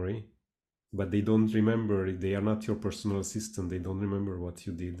memory, but they don't remember. They are not your personal assistant. They don't remember what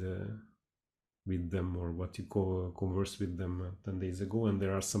you did with them or what you conversed with them 10 days ago. And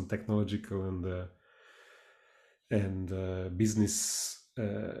there are some technological and business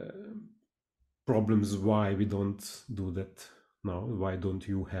problems why we don't do that now. Why don't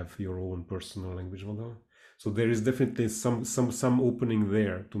you have your own personal language model? So there is definitely some opening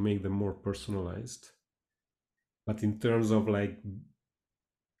there to make them more personalized, but in terms of like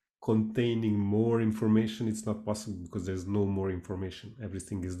containing more information, it's not possible because there's no more information.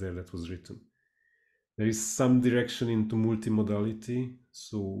 Everything is there that was written. There is some direction into multimodality,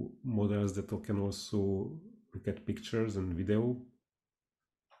 so models that can also look at pictures and video.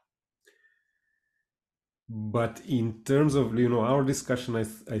 But in terms of our discussion, I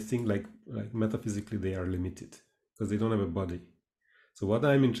think like metaphysically they are limited because they don't have a body. So what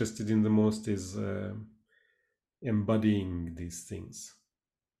I'm interested in the most is embodying these things.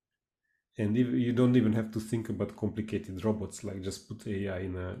 And if you don't even have to think about complicated robots, like just put AI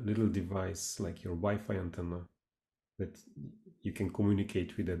in a little device like your Wi-Fi antenna that you can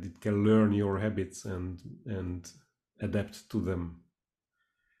communicate with it. It can learn your habits and adapt to them.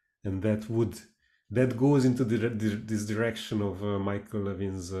 And that goes into this direction of Michael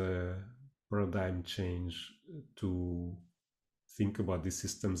Levin's paradigm change to think about these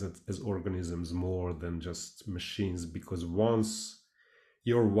systems as organisms more than just machines, because once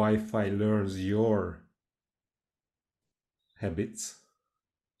your Wi-Fi learns your habits,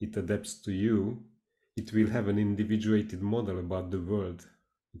 it adapts to you, it will have an individuated model about the world.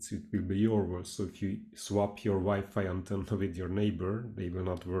 It will be your world. So if you swap your Wi-Fi antenna with your neighbor, they will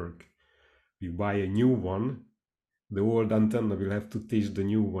not work. If you buy a new one, the old antenna will have to teach the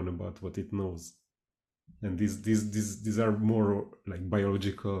new one about what it knows. And these are more like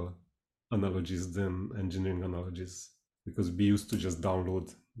biological analogies than engineering analogies, because we used to just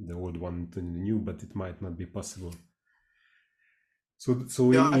download the old one to the new, but it might not be possible.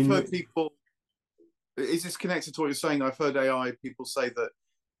 So Yeah, I've heard people. Is this connected to what you're saying? I've heard AI people say that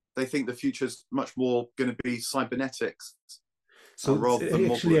they think the future is much more going to be cybernetics so rather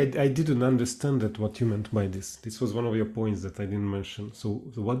than actually, modeling. I didn't understand that what you meant by this. This was one of your points that I didn't mention. So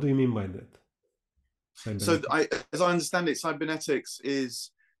what do you mean by that? So, Cybernetics. as I understand it, cybernetics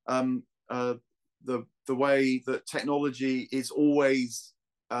is um, the way that technology is always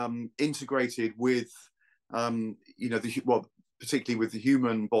integrated with particularly with the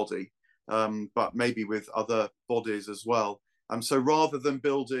human body, but maybe with other bodies as well. So rather than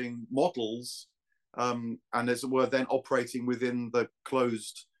building models and as it were then operating within the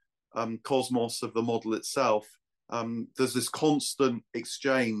closed cosmos of the model itself, there's this constant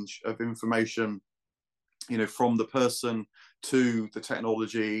exchange of information, from the person to the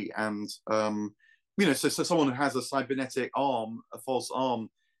technology. And so someone who has a cybernetic arm, a false arm,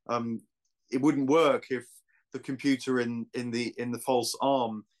 it wouldn't work if the computer in the false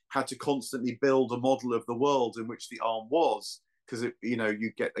arm had to constantly build a model of the world in which the arm was, because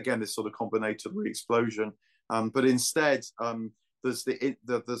you get again this sort of combinatory explosion. But instead, there's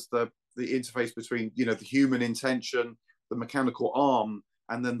the interface between the human intention, the mechanical arm,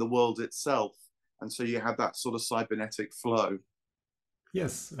 and then the world itself. And so you have that sort of cybernetic flow.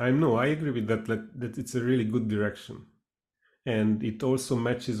 Yes, I know. I agree with that. That it's a really good direction, and it also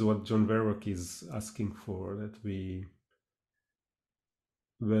matches what John Verrock is asking for. That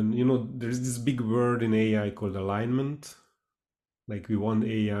when, you know, there's this big word in AI called alignment. Like we want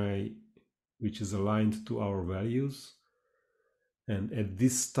AI which is aligned to our values. And at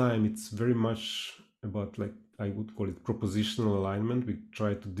this time, it's very much about, like, I would call it propositional alignment. We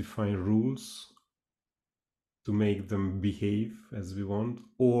try to define rules to make them behave as we want,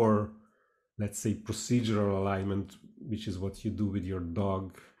 or let's say procedural alignment, which is what you do with your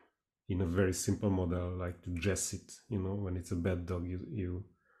dog in a very simple model, like to dress it. You know, when it's a bad dog, you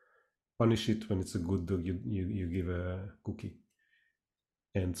punish it. When it's a good dog, you give a cookie.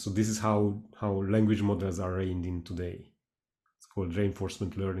 And so this is how language models are trained in today. It's called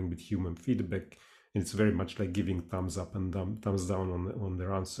reinforcement learning with human feedback, and it's very much like giving thumbs up and thumbs down on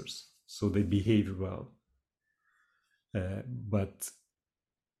their answers, so they behave well. But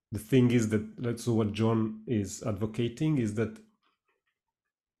the thing is that, so what John is advocating is that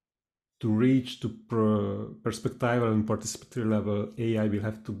to reach to perspectival and participatory level, AI will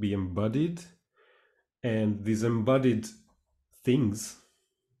have to be embodied, and these embodied things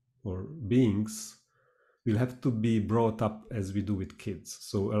or beings will have to be brought up as we do with kids.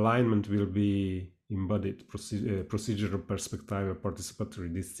 So alignment will be embodied, procedural, perspectival,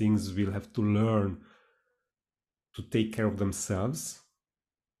 participatory. These things will have to learn to take care of themselves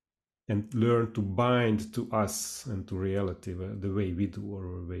and learn to bind to us and to reality the way we do,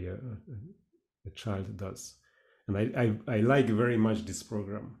 or the way a child does. And I like very much this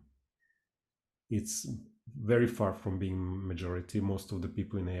program. It's very far from being majority. Most of the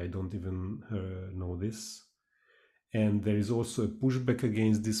people in AI don't even know this. And there is also a pushback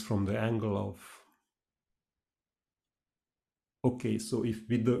against this from the angle of, okay, so if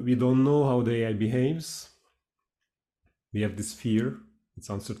we don't know how the AI behaves, we have this fear, it's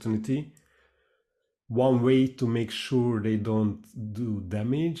uncertainty. One way to make sure they don't do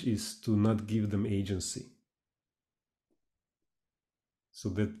damage is to not give them agency. So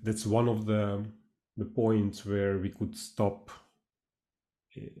that's one of the points where we could stop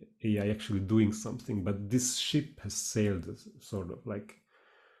AI actually doing something. But this ship has sailed, sort of like,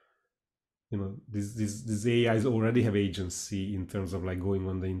 you know, these AIs already have agency in terms of like going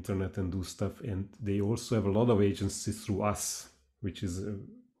on the internet and do stuff, and they also have a lot of agency through us, which is a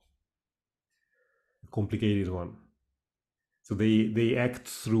complicated one. So they act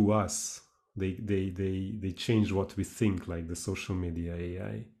through us. They change what we think, like the social media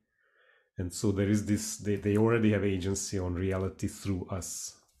AI. And so there is this, they already have agency on reality through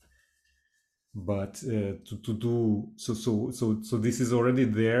us. But to do so this is already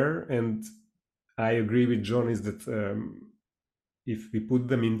there, and I agree with John is that if we put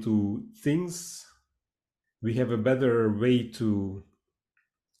them into things, we have a better way to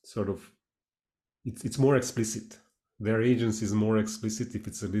sort of, it's more explicit. Their agency is more explicit if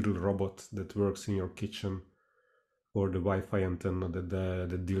it's a little robot that works in your kitchen, or the Wi-Fi antenna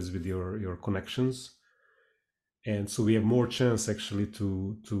that deals with your connections. And so we have more chance actually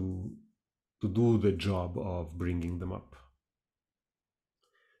to do the job of bringing them up.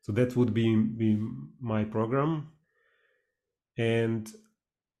 So that would be my program. And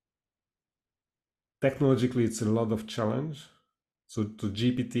technologically, it's a lot of challenge. So to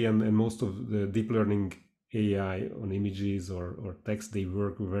GPT and most of the deep learning AI on images or text, they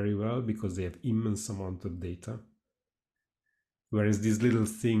work very well because they have immense amount of data. Whereas these little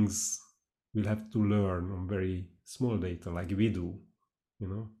things will have to learn on very small data, like we do, you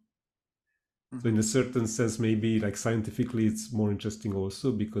know. So in a certain sense, maybe like scientifically, it's more interesting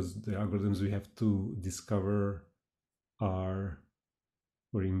also because the algorithms we have to discover or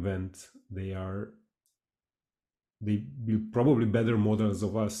invent, they will probably better models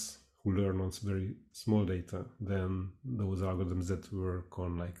of us who learn on very small data than those algorithms that work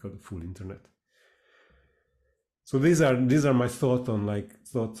on like the full internet. So these are my thoughts on like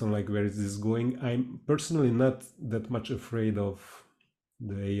where is this going. I'm personally not that much afraid of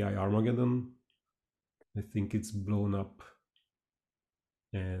the AI Armageddon. I think it's blown up,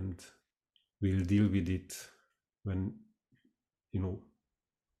 and we'll deal with it when, you know,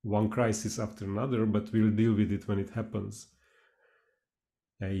 one crisis after another, but we'll deal with it when it happens.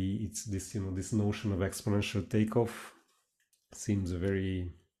 It's this, you know, this notion of exponential takeoff seems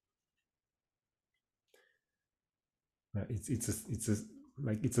very it's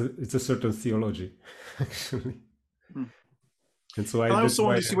a certain theology actually. And so I that's also why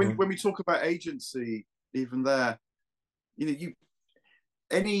want to see when we talk about agency, even there, you know,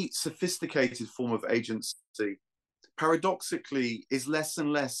 any sophisticated form of agency paradoxically is less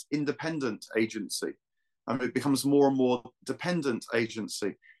and less independent agency. It becomes more and more dependent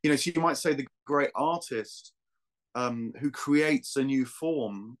agency. You know, so you might say the great artist who creates a new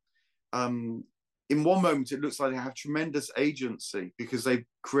form in one moment, it looks like they have tremendous agency because they've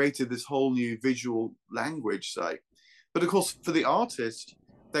created this whole new visual language, say. But of course, for the artist,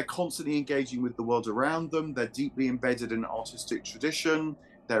 they're constantly engaging with the world around them. They're deeply embedded in artistic tradition.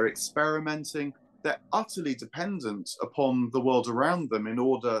 They're experimenting. They're utterly dependent upon the world around them in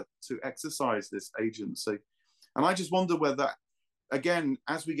order to exercise this agency. And I just wonder whether, again,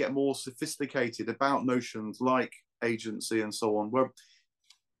 as we get more sophisticated about notions like agency and so on, where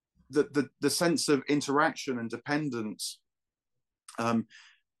the sense of interaction and dependence,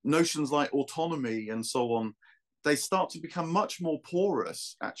 notions like autonomy and so on, they start to become much more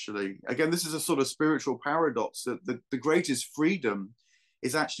porous, actually. Again, this is a sort of spiritual paradox that the greatest freedom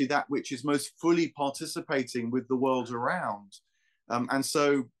is actually that which is most fully participating with the world around. And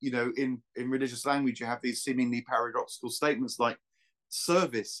so, in religious language, you have these seemingly paradoxical statements like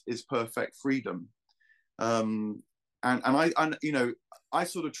service is perfect freedom. And I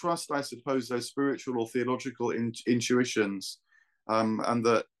sort of trust, I suppose, those spiritual or theological intuitions, and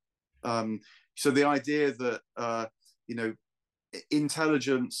that so the idea that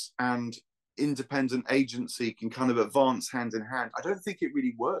intelligence and independent agency can kind of advance hand in hand, I don't think it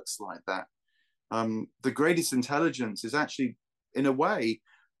really works like that. The greatest intelligence is actually, in a way,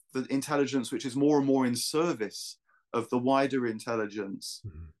 the intelligence which is more and more in service of the wider intelligence.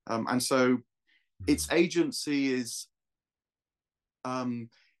 And so its agency is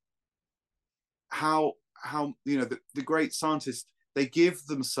how the great scientists, they give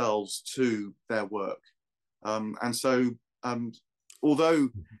themselves to their work, and so although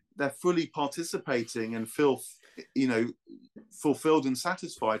they're fully participating and feel fulfilled and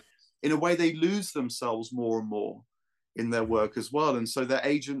satisfied, in a way they lose themselves more and more in their work as well, and so their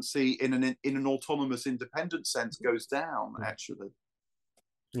agency in an autonomous, independent sense goes down, actually.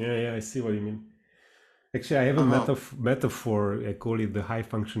 Yeah, I see what you mean. Actually, I have a metaphor. I call it the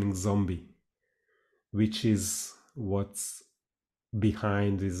high-functioning zombie, which is what's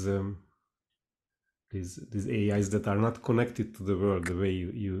behind these AIs that are not connected to the world the way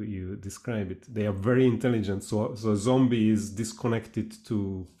you describe it. They are very intelligent. So a zombie is disconnected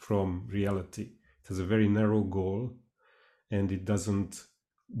from reality. It has a very narrow goal, and it doesn't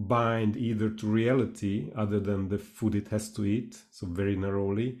bind either to reality other than the food it has to eat, so very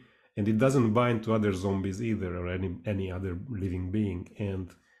narrowly, and it doesn't bind to other zombies either, or any other living being.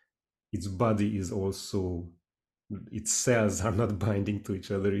 And its body is also, its cells are not binding to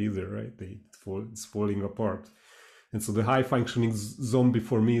each other either, right? It's falling apart. And so the high functioning zombie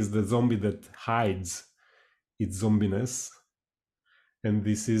for me is the zombie that hides its zombiness. And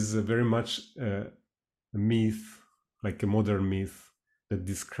this is very much a myth, like a modern myth, that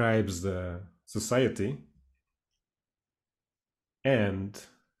describes the society, and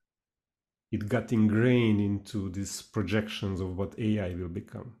it got ingrained into these projections of what AI will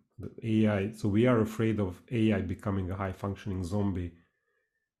become. The AI, so we are afraid of AI becoming a high-functioning zombie,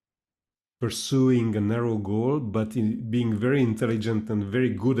 pursuing a narrow goal, but being very intelligent and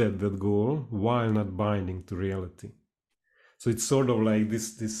very good at that goal while not binding to reality. So it's sort of like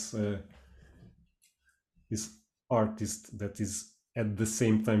this artist that is at the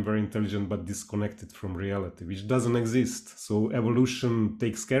same time very intelligent but disconnected from reality, which doesn't exist. So evolution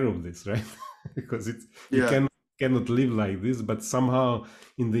takes care of this, right? Because you cannot live like this, but somehow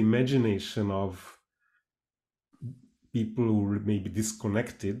in the imagination of people who may be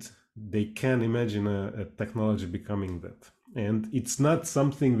disconnected, they can imagine a technology becoming that. And it's not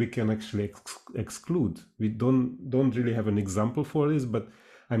something we can actually exclude. We don't really have an example for this, but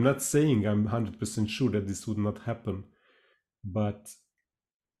I'm not saying I'm 100% sure that this would not happen. But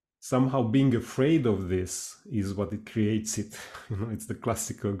somehow being afraid of this is what it creates it. It's the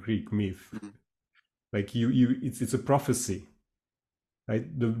classical Greek myth. Like it's a prophecy.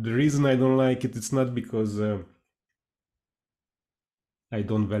 The reason I don't like it, it's not because I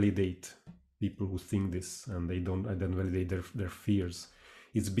don't validate people who think this, and I don't validate their fears.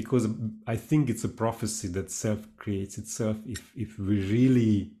 It's because I think it's a prophecy that self creates itself. If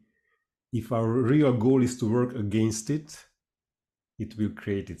our real goal is to work against it, it will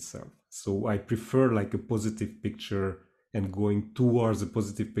create itself. So I prefer like a positive picture and going towards a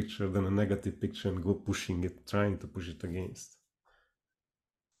positive picture than a negative picture and go pushing it, trying to push it against.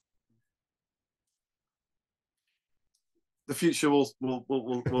 The future will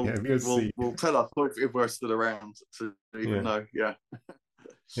tell us if we're still around to even know. Yeah.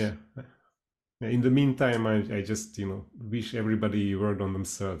 In the meantime, I just wish everybody worked on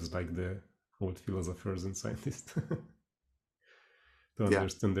themselves like the old philosophers and scientists to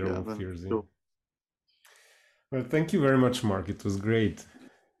understand their own fears. Sure. Well, thank you very much, Mark. It was great.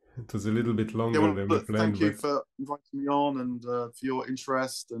 It was a little bit longer than we planned. Thank you for inviting me on and for your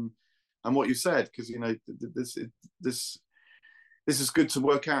interest. And and what you said, because this is good to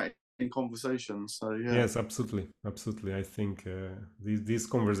work out in conversations. So yeah. Yes, absolutely. I think these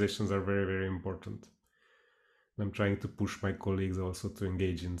conversations are very, very important. I'm trying to push my colleagues also to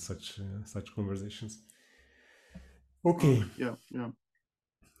engage in such conversations. Okay. Yeah.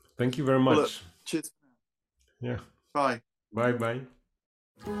 Thank you very much. Well, look, cheers. Yeah. Bye. Bye.